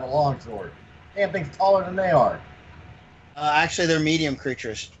hobgoblin have a longsword? Damn thing's taller than they are. Actually, they're medium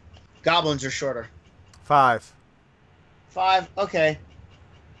creatures. Goblins are shorter. 5. 5. Okay.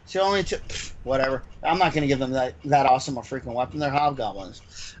 So only two. Whatever. I'm not going to give them that awesome a freaking weapon. They're hobgoblins.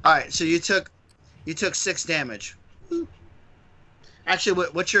 All right. So you took 6 damage. Actually,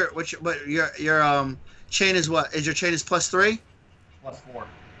 what's your chain is what? Is your chain is +3? +4.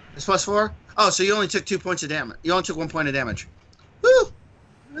 It's +4. Oh, so you only took 2 points of damage. You only took 1 point of damage. Woo!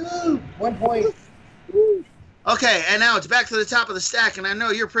 Woo! 1 point. Okay, and now it's back to the top of the stack, and I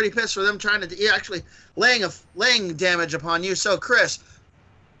know you're pretty pissed for them trying to actually laying damage upon you. So, Chris,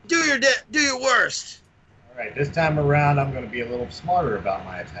 do your worst. All right, this time around, I'm going to be a little smarter about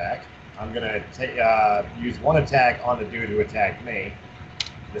my attack. I'm going to use one attack on the dude who attacked me.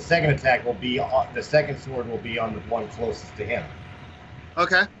 The second attack will be the second sword will be on the one closest to him.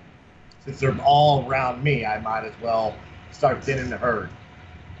 Okay. Since they're all around me, I might as well start thinning the herd.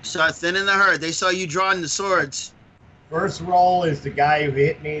 Start thinning the herd. They saw you drawing the swords. First roll is the guy who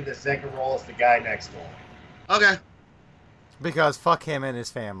hit me. The second roll is the guy next to him. Okay. Because fuck him and his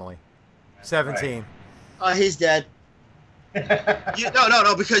family. 17. Right. He's dead.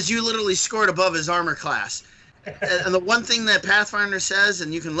 No, because you literally scored above his armor class. And the one thing that Pathfinder says,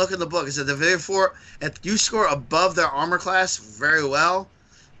 and you can look in the book, is that if you score above their armor class very well,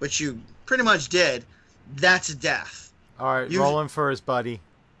 which you pretty much did, that's a death. All right, rolling for his buddy.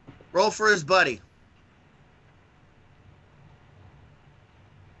 Roll for his buddy.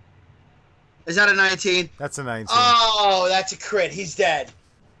 Is that a 19? That's a 19. Oh, that's a crit. He's dead.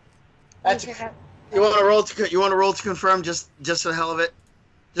 That's a, you want to roll to confirm just for the hell of it?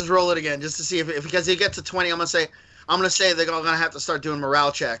 Just roll it again, just to see if because he gets to 20, I'm gonna say they're gonna have to start doing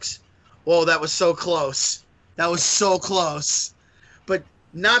morale checks. Whoa, that was so close. That was so close, but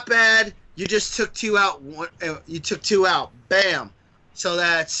not bad. You just took 2 out. You took 2 out. Bam. So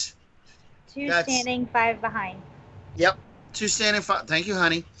that's 2 standing, 5 behind. Yep, 2 standing, 5. Thank you,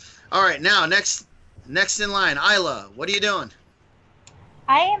 honey. All right, now next in line, Isla. What are you doing?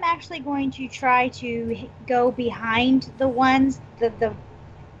 I am actually going to try to go behind the ones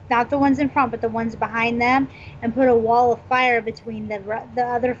not the ones in front, but the ones behind them, and put a wall of fire between the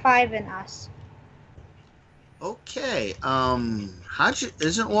other 5 and us. Okay.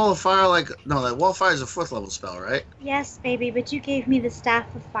 Isn't Wall of Fire that Wall of Fire is a 4th level spell, right? Yes, baby, but you gave me the Staff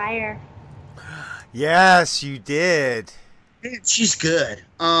of Fire. Yes, you did. She's good.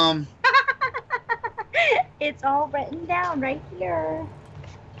 It's all written down right here.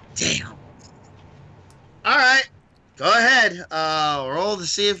 Damn. All right. Go ahead. Roll to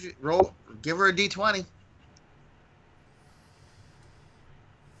see if give her a d20.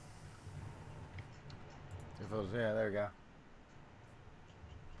 Yeah, there we go.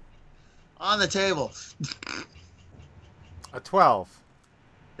 On the table. A 12.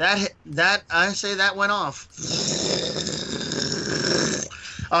 That I say that went off.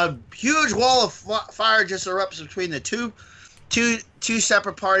 A huge wall of fire just erupts between the two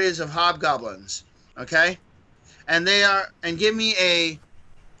separate parties of hobgoblins. Okay, and give me a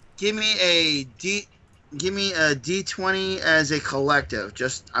d20 as a collective.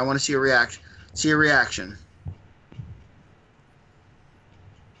 Just I want to see a reaction. See a reaction.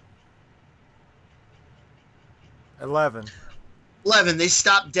 11. They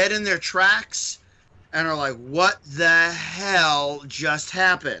stop dead in their tracks and are like, "What the hell just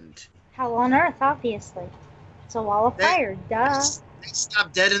happened?" Hell on earth, obviously. It's a wall of fire, duh. They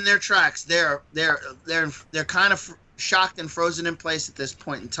stop dead in their tracks. They're kind of shocked and frozen in place at this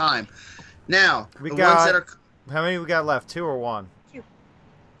point in time. Now, how many we got left? 2 or 1? 2.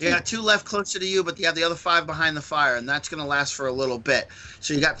 You got 2 left closer to you, but you have the other 5 behind the fire, and that's going to last for a little bit.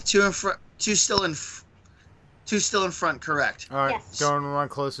 So you got the 2 in front, 2 still in front, correct? All right, yes. Go and run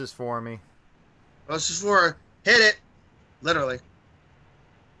closest for me. Closest for hit it, literally.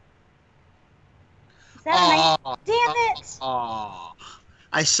 Is that damn it! Oh,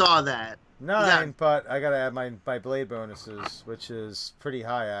 I saw that. 9, but I gotta add my blade bonuses, which is pretty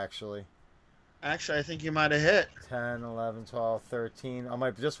high actually. Actually, I think you might have hit. 10, 11, 12, 13.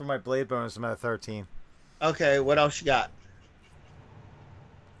 Just for my blade bonus, I'm at 13. Okay, what else you got?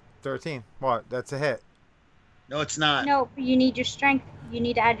 13. What? That's a hit. No, it's not. No, you need your strength. You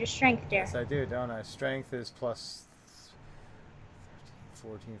need to add your strength there. Yes, I do, don't I? Strength is plus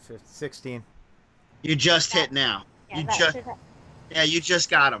 14, 15, 16. You just hit now. Yeah, you just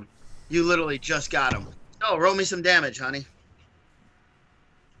got him. You literally just got him. Oh, roll me some damage, honey.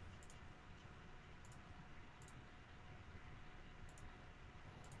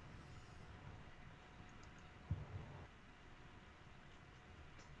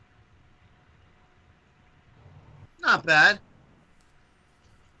 not bad.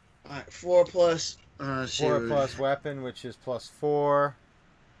 All right, 4 plus. Let's see. 4 plus weapon, which is +4.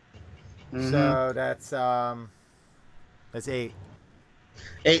 Mhm. So that's 8.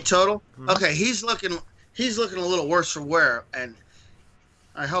 8 total. Mhm. Okay, he's looking a little worse for wear. And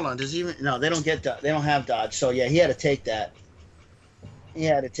all right, hold on. Does he even? No, they don't get they don't have dodge. So yeah, he had to take that.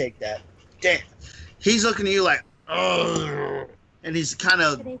 Damn. He's looking at you like, oh, and he's kind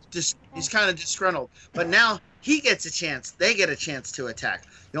of disgruntled. But now he gets a chance. They get a chance to attack.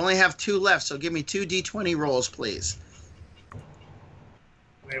 You only have 2 left, so give me 2 d20 rolls, please.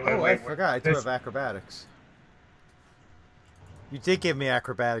 Wait, I forgot. I do have acrobatics. You did give me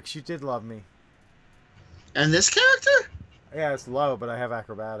acrobatics. You did love me. And this character? Yeah, it's low, but I have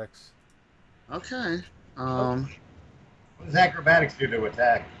acrobatics. Okay. What does acrobatics do to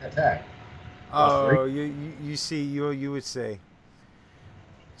attack? Oh, you see, you would see.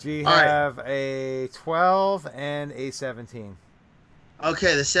 We All right. have a 12 and a 17.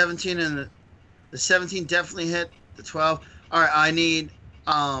 Okay, the 17 and the 17 definitely hit. The 12. All right, I need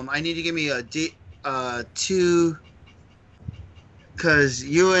to give me a 2, because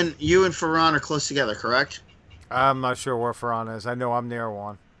you and Ferran are close together, correct? I'm not sure where Ferran is. I know I'm near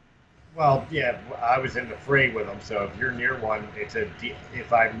one. Well, yeah, I was in the fray with them, so if you're near one, it's a D.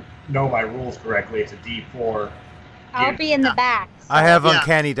 If I know my rules correctly, it's a D4. I'll be in the back. I have Yeah.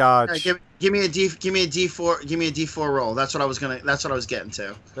 uncanny dodge. Give me a D4 roll. That's what I was getting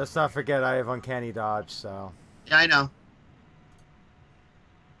to. Let's not forget I have uncanny dodge. So Yeah, I know.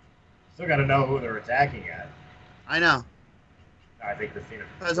 Still got to know who they're attacking at. I know. I think Christina.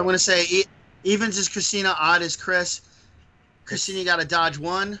 Because I'm going to say evens is Christina, odd is Chris. Christina, you got to dodge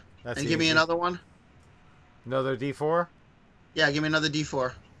 1, that's and give me easy. another one. Another D4. Yeah, give me another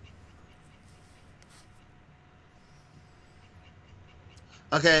D4.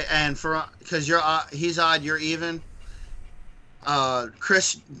 Okay, and because he's odd, you're even.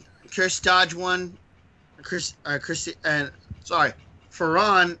 Chris dodge 1.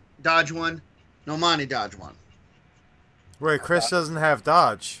 Ferran dodge 1. Nomani dodge 1. Wait, Chris doesn't have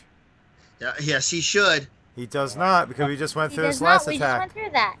dodge. Yeah, yes, he should. He does not, because we just went He through does this not. last We just attack. went through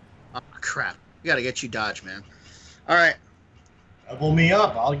that. Oh crap! We got to get you dodge, man. All right. Double me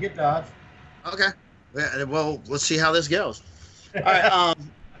up. I'll get dodge. Okay. Well, let's see how this goes. All right. All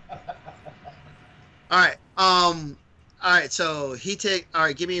right. All right. So all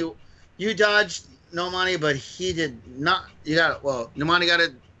right. Give me. You dodged Nomani, but he did not. You got it. Well, Nomani got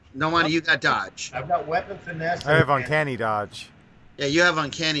it. Nomani, you got dodge. I've got weapon finesse. I have uncanny dodge. Yeah, you have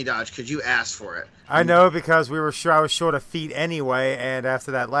uncanny dodge because you asked for it. I know, because I was short of feet anyway, and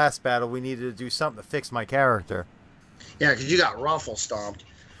after that last battle, we needed to do something to fix my character. Yeah, because you got ruffle stomped.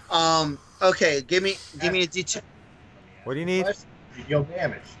 Okay. Give me a D2. What do you need? You deal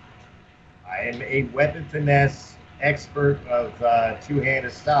damage. I am a weapon finesse expert of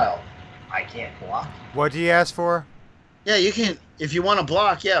two-handed style. I can't block. What do you ask for? Yeah, you can. If you want to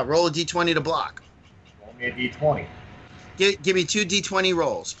block, yeah, roll a D20 to block. Roll me a D20. Give me 2 D20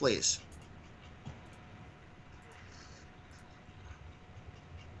 rolls, please.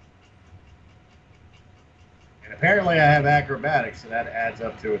 And apparently I have acrobatics, so that adds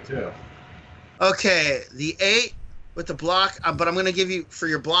up to a 2. Okay, the 8 with the block, but I'm going to give you, for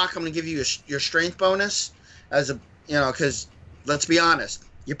your block, I'm going to give you your strength bonus as a, because let's be honest,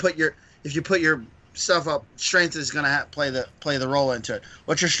 if you put your stuff up, strength is going to play the role into it.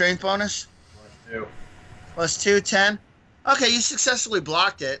 What's your strength bonus? +2. +2, 10. Okay, you successfully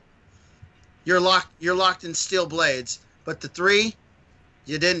blocked it. You're locked in steel blades, but the 3,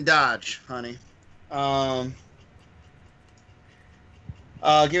 you didn't dodge, honey. Give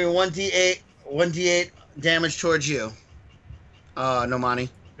me 1d8 damage towards you. Nomani.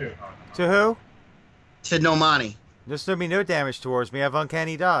 2. To who? To Nomani. There's going to be no damage towards me. I have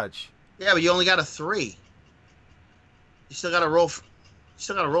uncanny dodge. Yeah, but you only got a 3. You still got to roll. For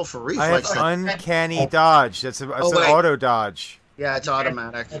I reflex. have uncanny dodge. It's an wait. auto dodge. Yeah, it's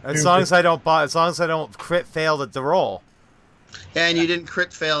automatic. As long as I don't crit fail the roll. And you didn't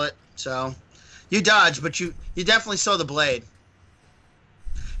crit fail it, so you dodged, but you definitely saw the blade.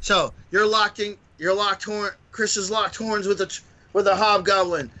 So you're locked. Chris is locked horns with a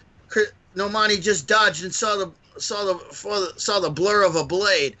hobgoblin. Nomani just dodged and saw the blur of a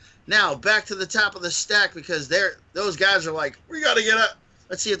blade. Now back to the top of the stack, because those guys are like, we gotta get up.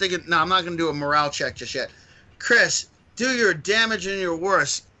 Let's see if they can. No, I'm not gonna do a morale check just yet. Chris, do your damage and your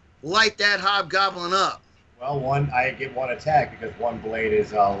worst. Light that hobgoblin up. Well, I get 1 attack because 1 blade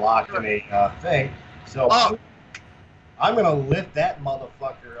is locked in a thing. So I'm going to lift that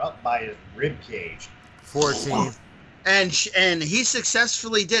motherfucker up by his rib cage. 14. And he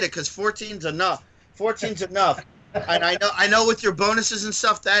successfully did it, because 14's enough. 14's enough. And I know with your bonuses and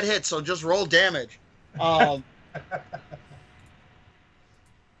stuff that hits, so just roll damage.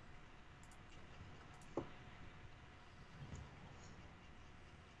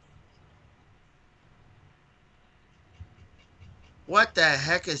 What the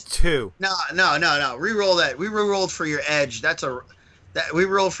heck is 2. No. Reroll that. We rerolled for your edge. We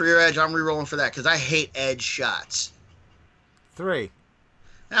rolled for your edge. I'm rerolling for that because I hate edge shots. 3.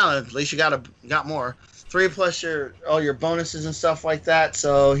 Now at least you got more. 3 plus all your bonuses and stuff like that.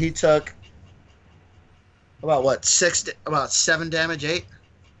 So he took about 7 damage, 8.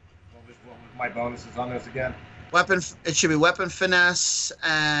 What was my bonuses on this again? Weapon. It should be weapon finesse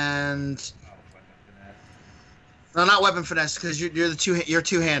and Weapon finesse. no, not weapon finesse because you're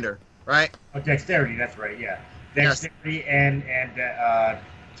two-hander, right? Oh, dexterity. That's right. Yeah, Yes. dexterity and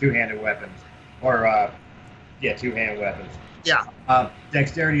two-handed weapons, or two-handed weapons. Yeah.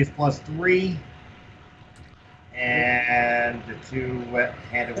 Dexterity is +3, and the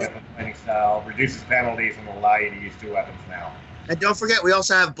two-handed weapon fighting style reduces penalties and will allow you to use 2 weapons now. And don't forget, we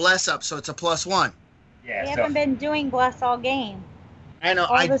also have bless up, so it's a +1. Yeah, We so haven't been doing bless all game. I know.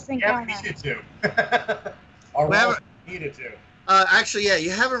 All this encounter. needed to. Or We haven't- needed to. Actually, yeah,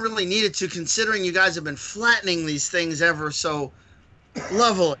 you haven't really needed to, considering you guys have been flattening these things ever so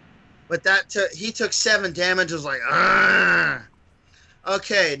lovely. But he took 7 damage. Was like, Argh.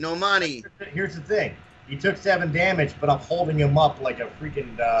 Okay, Nomani. Here's the thing. He took 7 damage, but I'm holding him up like a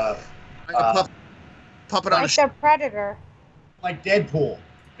freaking Puppet on a Like the Predator. like Deadpool,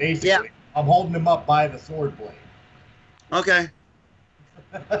 basically. Yeah. I'm holding him up by the sword blade. Okay.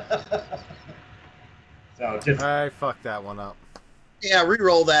 So just I fucked that one up. Yeah,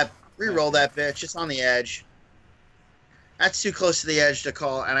 re-roll that. Re-roll that bitch. It's on the edge. That's too close to the edge to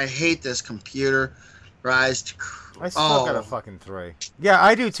call, and I hate this computerized. I still got a fucking 3. Yeah,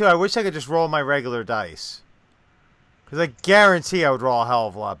 I do too. I wish I could just roll my regular dice. Because I guarantee I would roll a hell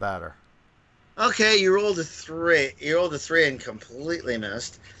of a lot better. Okay, you rolled a 3. You rolled a 3 and completely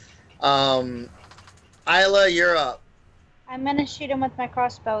missed. Isla, you're up. I'm gonna shoot him with my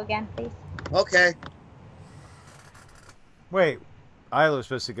crossbow again, please. Okay. Wait, Isla was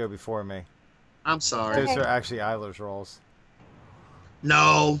supposed to go before me. I'm sorry. Okay. Those are actually Isla's rolls.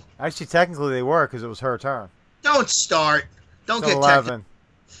 No. Actually, technically they were because it was her turn. Don't start. Don't It's get an technical. 11.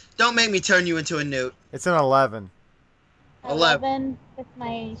 Don't make me turn you into a newt. It's an 11. 11 with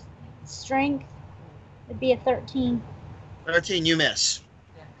my strength. It'd be a 13. 13, you miss.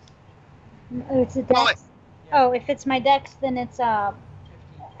 Oh, it's a Oh, dex. Oh, if it's my dex, then it's a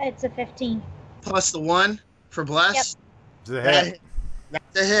 15. Plus the 1 for bless. It's a That hit.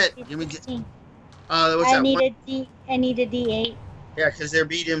 That's a hit. It's Give me. 15. What's I that? need One? I need a D8. Yeah, because they're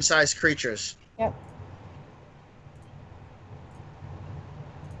medium-sized creatures. Yep.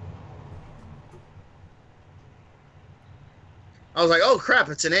 I was like, oh crap,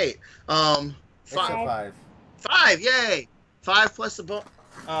 it's an 8. It's a 5. 5. 5, yay! 5 plus the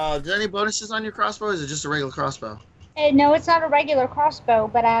is there any bonuses on your crossbow? Or is it just a regular crossbow? No, it's not a regular crossbow,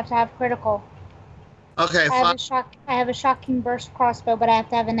 but I have to have critical. Okay, I 5. have a shocking burst crossbow, but I have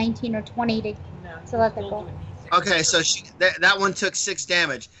to have a 19 or 20 to let that go. Okay, so that one took 6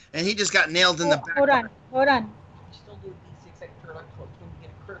 damage, and he just got nailed in the back. Hold on. Still do a D6 extra electrical when you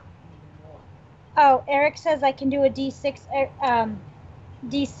get a crit, even more. Oh, Eric says I can do a D6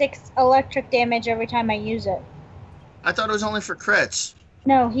 electric damage every time I use it. I thought it was only for crits.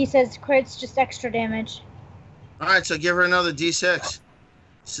 No, he says crits just extra damage. All right, so give her another D6.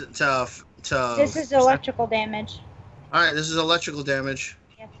 This is electrical damage. All right, this is electrical damage.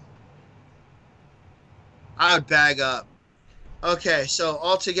 Yes. I would bag up. Okay, so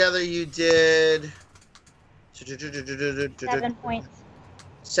altogether you did 7 points.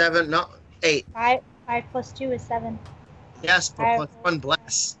 7, no, 8. 5 plus 2 is 7. Yes, but plus 1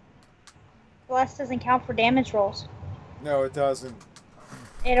 bless. Bless doesn't count for damage rolls. No, it doesn't.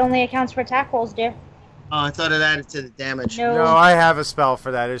 It only accounts for attack rolls, dear. Oh, I thought it added to the damage. No. No, I have a spell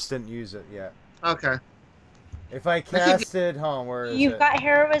for that. I just didn't use it yet. Okay. If I casted home, where is You've it? got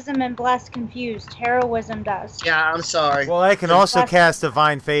heroism and bless confused. Heroism does. Yeah, I'm sorry. Well, I can also cast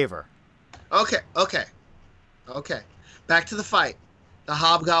Divine Favor. Okay. Back to the fight. The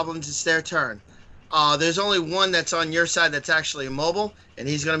hobgoblins, it's their turn. There's only one that's on your side that's actually immobile, and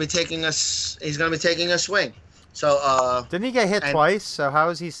he's going to be taking us. He's going to be taking a swing. So, Didn't he get hit and- twice? So how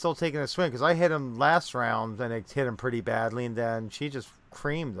is he still taking a swing? Because I hit him last round, and it hit him pretty badly, and then she just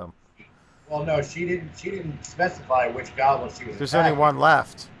creamed him. well, no, she didn't specify which goblin she was. There's attacking. only one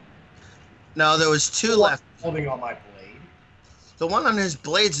left. no, there was 2 left. Holding on my blade. The one on his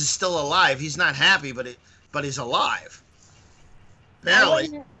blades is still alive. He's not happy, but he's alive.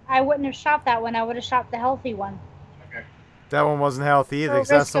 Barely. I wouldn't have shot that one. I would have shot the healthy one. That one wasn't healthy either, Oh, 'cause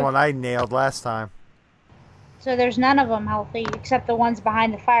that's the Risco. one I nailed last time. So there's none of them healthy except the ones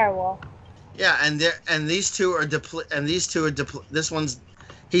behind the firewall. Yeah, and these two are this one's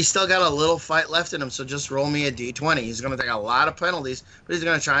he's still got a little fight left in him, so just roll me a d20. He's going to take a lot of penalties, but he's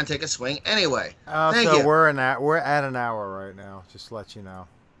going to try and take a swing anyway. Thank So you. we're at an hour right now, just to let you know.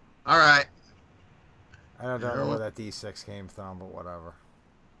 All right. I don't know where that D6 came from, but whatever.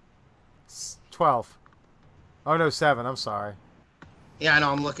 12. Oh no, 7. I'm sorry. Yeah, I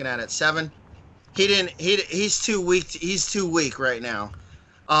know. I'm looking at it. 7. He's too weak. He's too weak right now.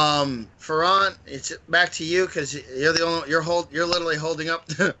 Ferran, it's back to you because you're the only. You're literally holding up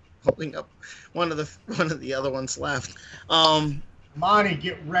one of the other ones left. Monty,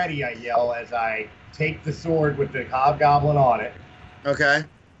 get ready! I yell as I take the sword with the hobgoblin on it, Okay.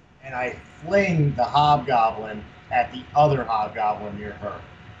 and I fling the hobgoblin at the other hobgoblin near her.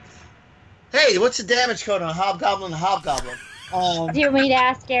 Hey, what's the damage code on Hobgoblin? Hobgoblin. Do you want me to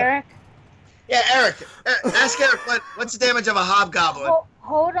ask Eric? Yeah, Eric. Ask Eric what's the damage of a hobgoblin?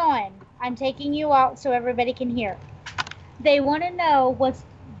 Hold on. I'm taking you out so everybody can hear. They want to know what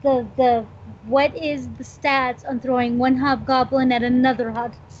is the stats on throwing one hobgoblin at another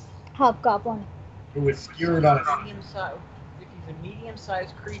hobgoblin. Who was skewered on a Medium size. If he's a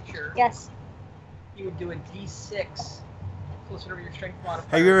medium-sized creature, Yes. you would do a D6 plus whatever your strength modifier.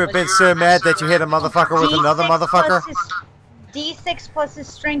 Have you ever Like been so mad that you hit a motherfucker with another motherfucker? D6 plus his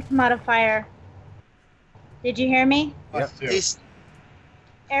strength modifier. Did you hear me? plus 2. These-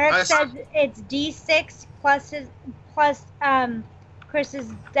 Eric I- says it's D6 plus Chris's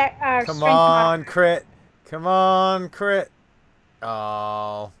Come strength on, crit. Come on, crit.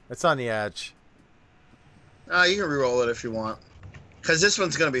 Oh, it's on the edge. You can re-roll it if you want, because this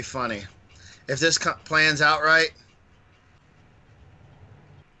one's gonna be funny. If this plans out right.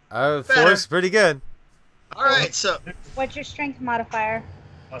 Oh, Better. 4's pretty good. All right. So What's your strength modifier?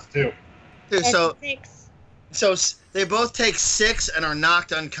 Plus 2. dude, so It's 6. so they both take 6 and are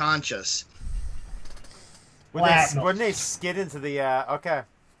knocked unconscious. Platinum. Wouldn't they skid into the, okay.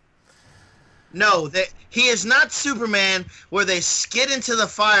 No, he is not Superman where they skid into the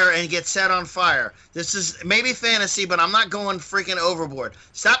fire and get set on fire. This is maybe fantasy, but I'm not going freaking overboard.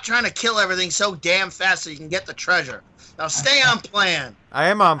 Stop trying to kill everything so damn fast so you can get the treasure. Now stay on plan. I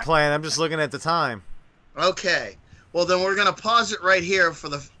am on plan. I'm just looking at the time. Okay. Well, then we're gonna pause it right here for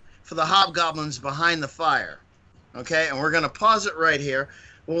the hobgoblins behind the fire. Okay, and we're gonna pause it right here.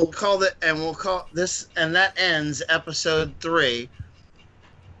 We'll call this, and that ends episode 3.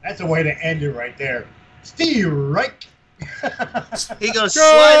 That's a way to end it right there. Steve, right? He goes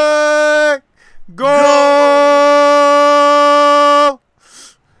slide. Go! Go!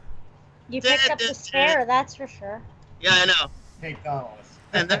 You picked up the spare, that's for sure. Yeah, I know. Take Donald.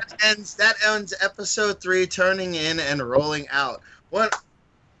 And that ends episode 3, turning in and rolling out.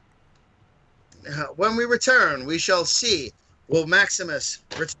 When we return, we shall see. Will Maximus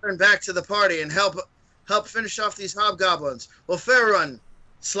return back to the party and help finish off these hobgoblins? Will Ferrun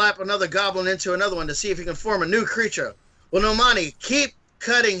slap another goblin into another one to see if he can form a new creature? Will Nomani keep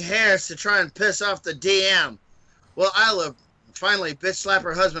cutting hairs to try and piss off the DM? Will Isla finally bitch slap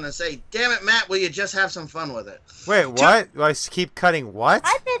her husband and say, "Damn it, Matt, will you just have some fun with it?" Wait, what? Do I keep cutting what?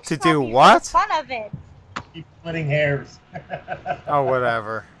 I bet To Snuffy do made what? fun of it. Keep splitting hairs. Oh,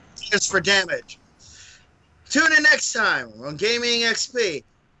 whatever. Just for damage. Tune in next time on Gaming XP,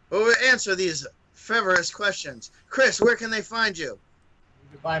 where we answer these frivolous questions. Chris, where can they find you? You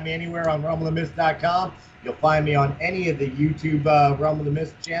can find me anywhere on rumbletheMist.com. You'll find me on any of the YouTube Rumble the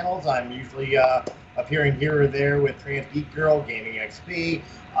Mist channels. I'm usually appearing here or there with Trans Geek Girl, Gaming XP,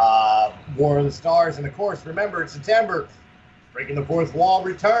 War of the Stars, and of course, remember, it's September. Breaking the Fourth Wall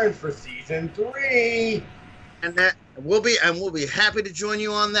returns for season 3. And we'll be happy to join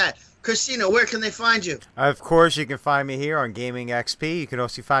you on that. Christina, where can they find you? Of course, you can find me here on Gaming XP. You can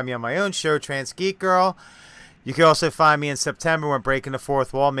also find me on my own show, Trans Geek Girl. You can also find me in September when Breaking the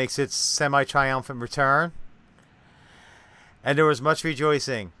Fourth Wall makes its semi-triumphant return. And there was much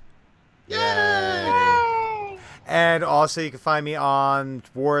rejoicing. Yay! Yay! And also you can find me on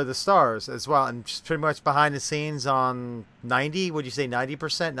War of the Stars as well. And just pretty much behind the scenes on 90, would you say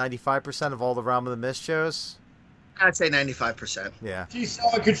 90%, 95% of all the Realm of the Mist shows? I'd say 95%. Yeah. She's so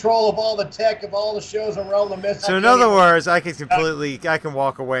in control of all the tech of all the shows on Realm of the Mist. So in other words, I can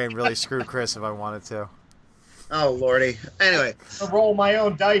walk away and really screw Chris if I wanted to. Oh, Lordy. Anyway, I roll my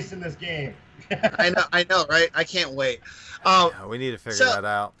own dice in this game. I know, right? I can't wait. Yeah, we need to figure that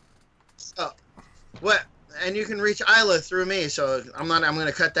out. What? And you can reach Isla through me, so I'm going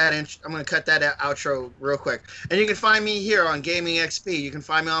to cut that outro real quick. And you can find me here on Gaming XP. You can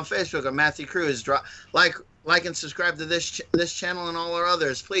find me on Facebook on Matthew Cruz. like and subscribe to this channel and all our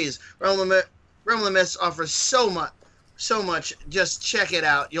others. Please, Realm of the Myths offers so much. Just check it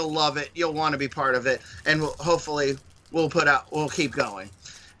out. You'll love it. You'll want to be part of it, and hopefully we'll keep going.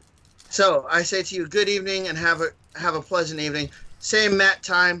 So I say to you, good evening, and have a pleasant evening. Same Matt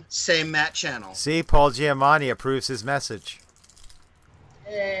time, same Matt channel. See, Paul Giamatti approves his message.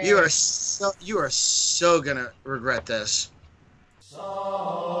 You are so gonna regret this.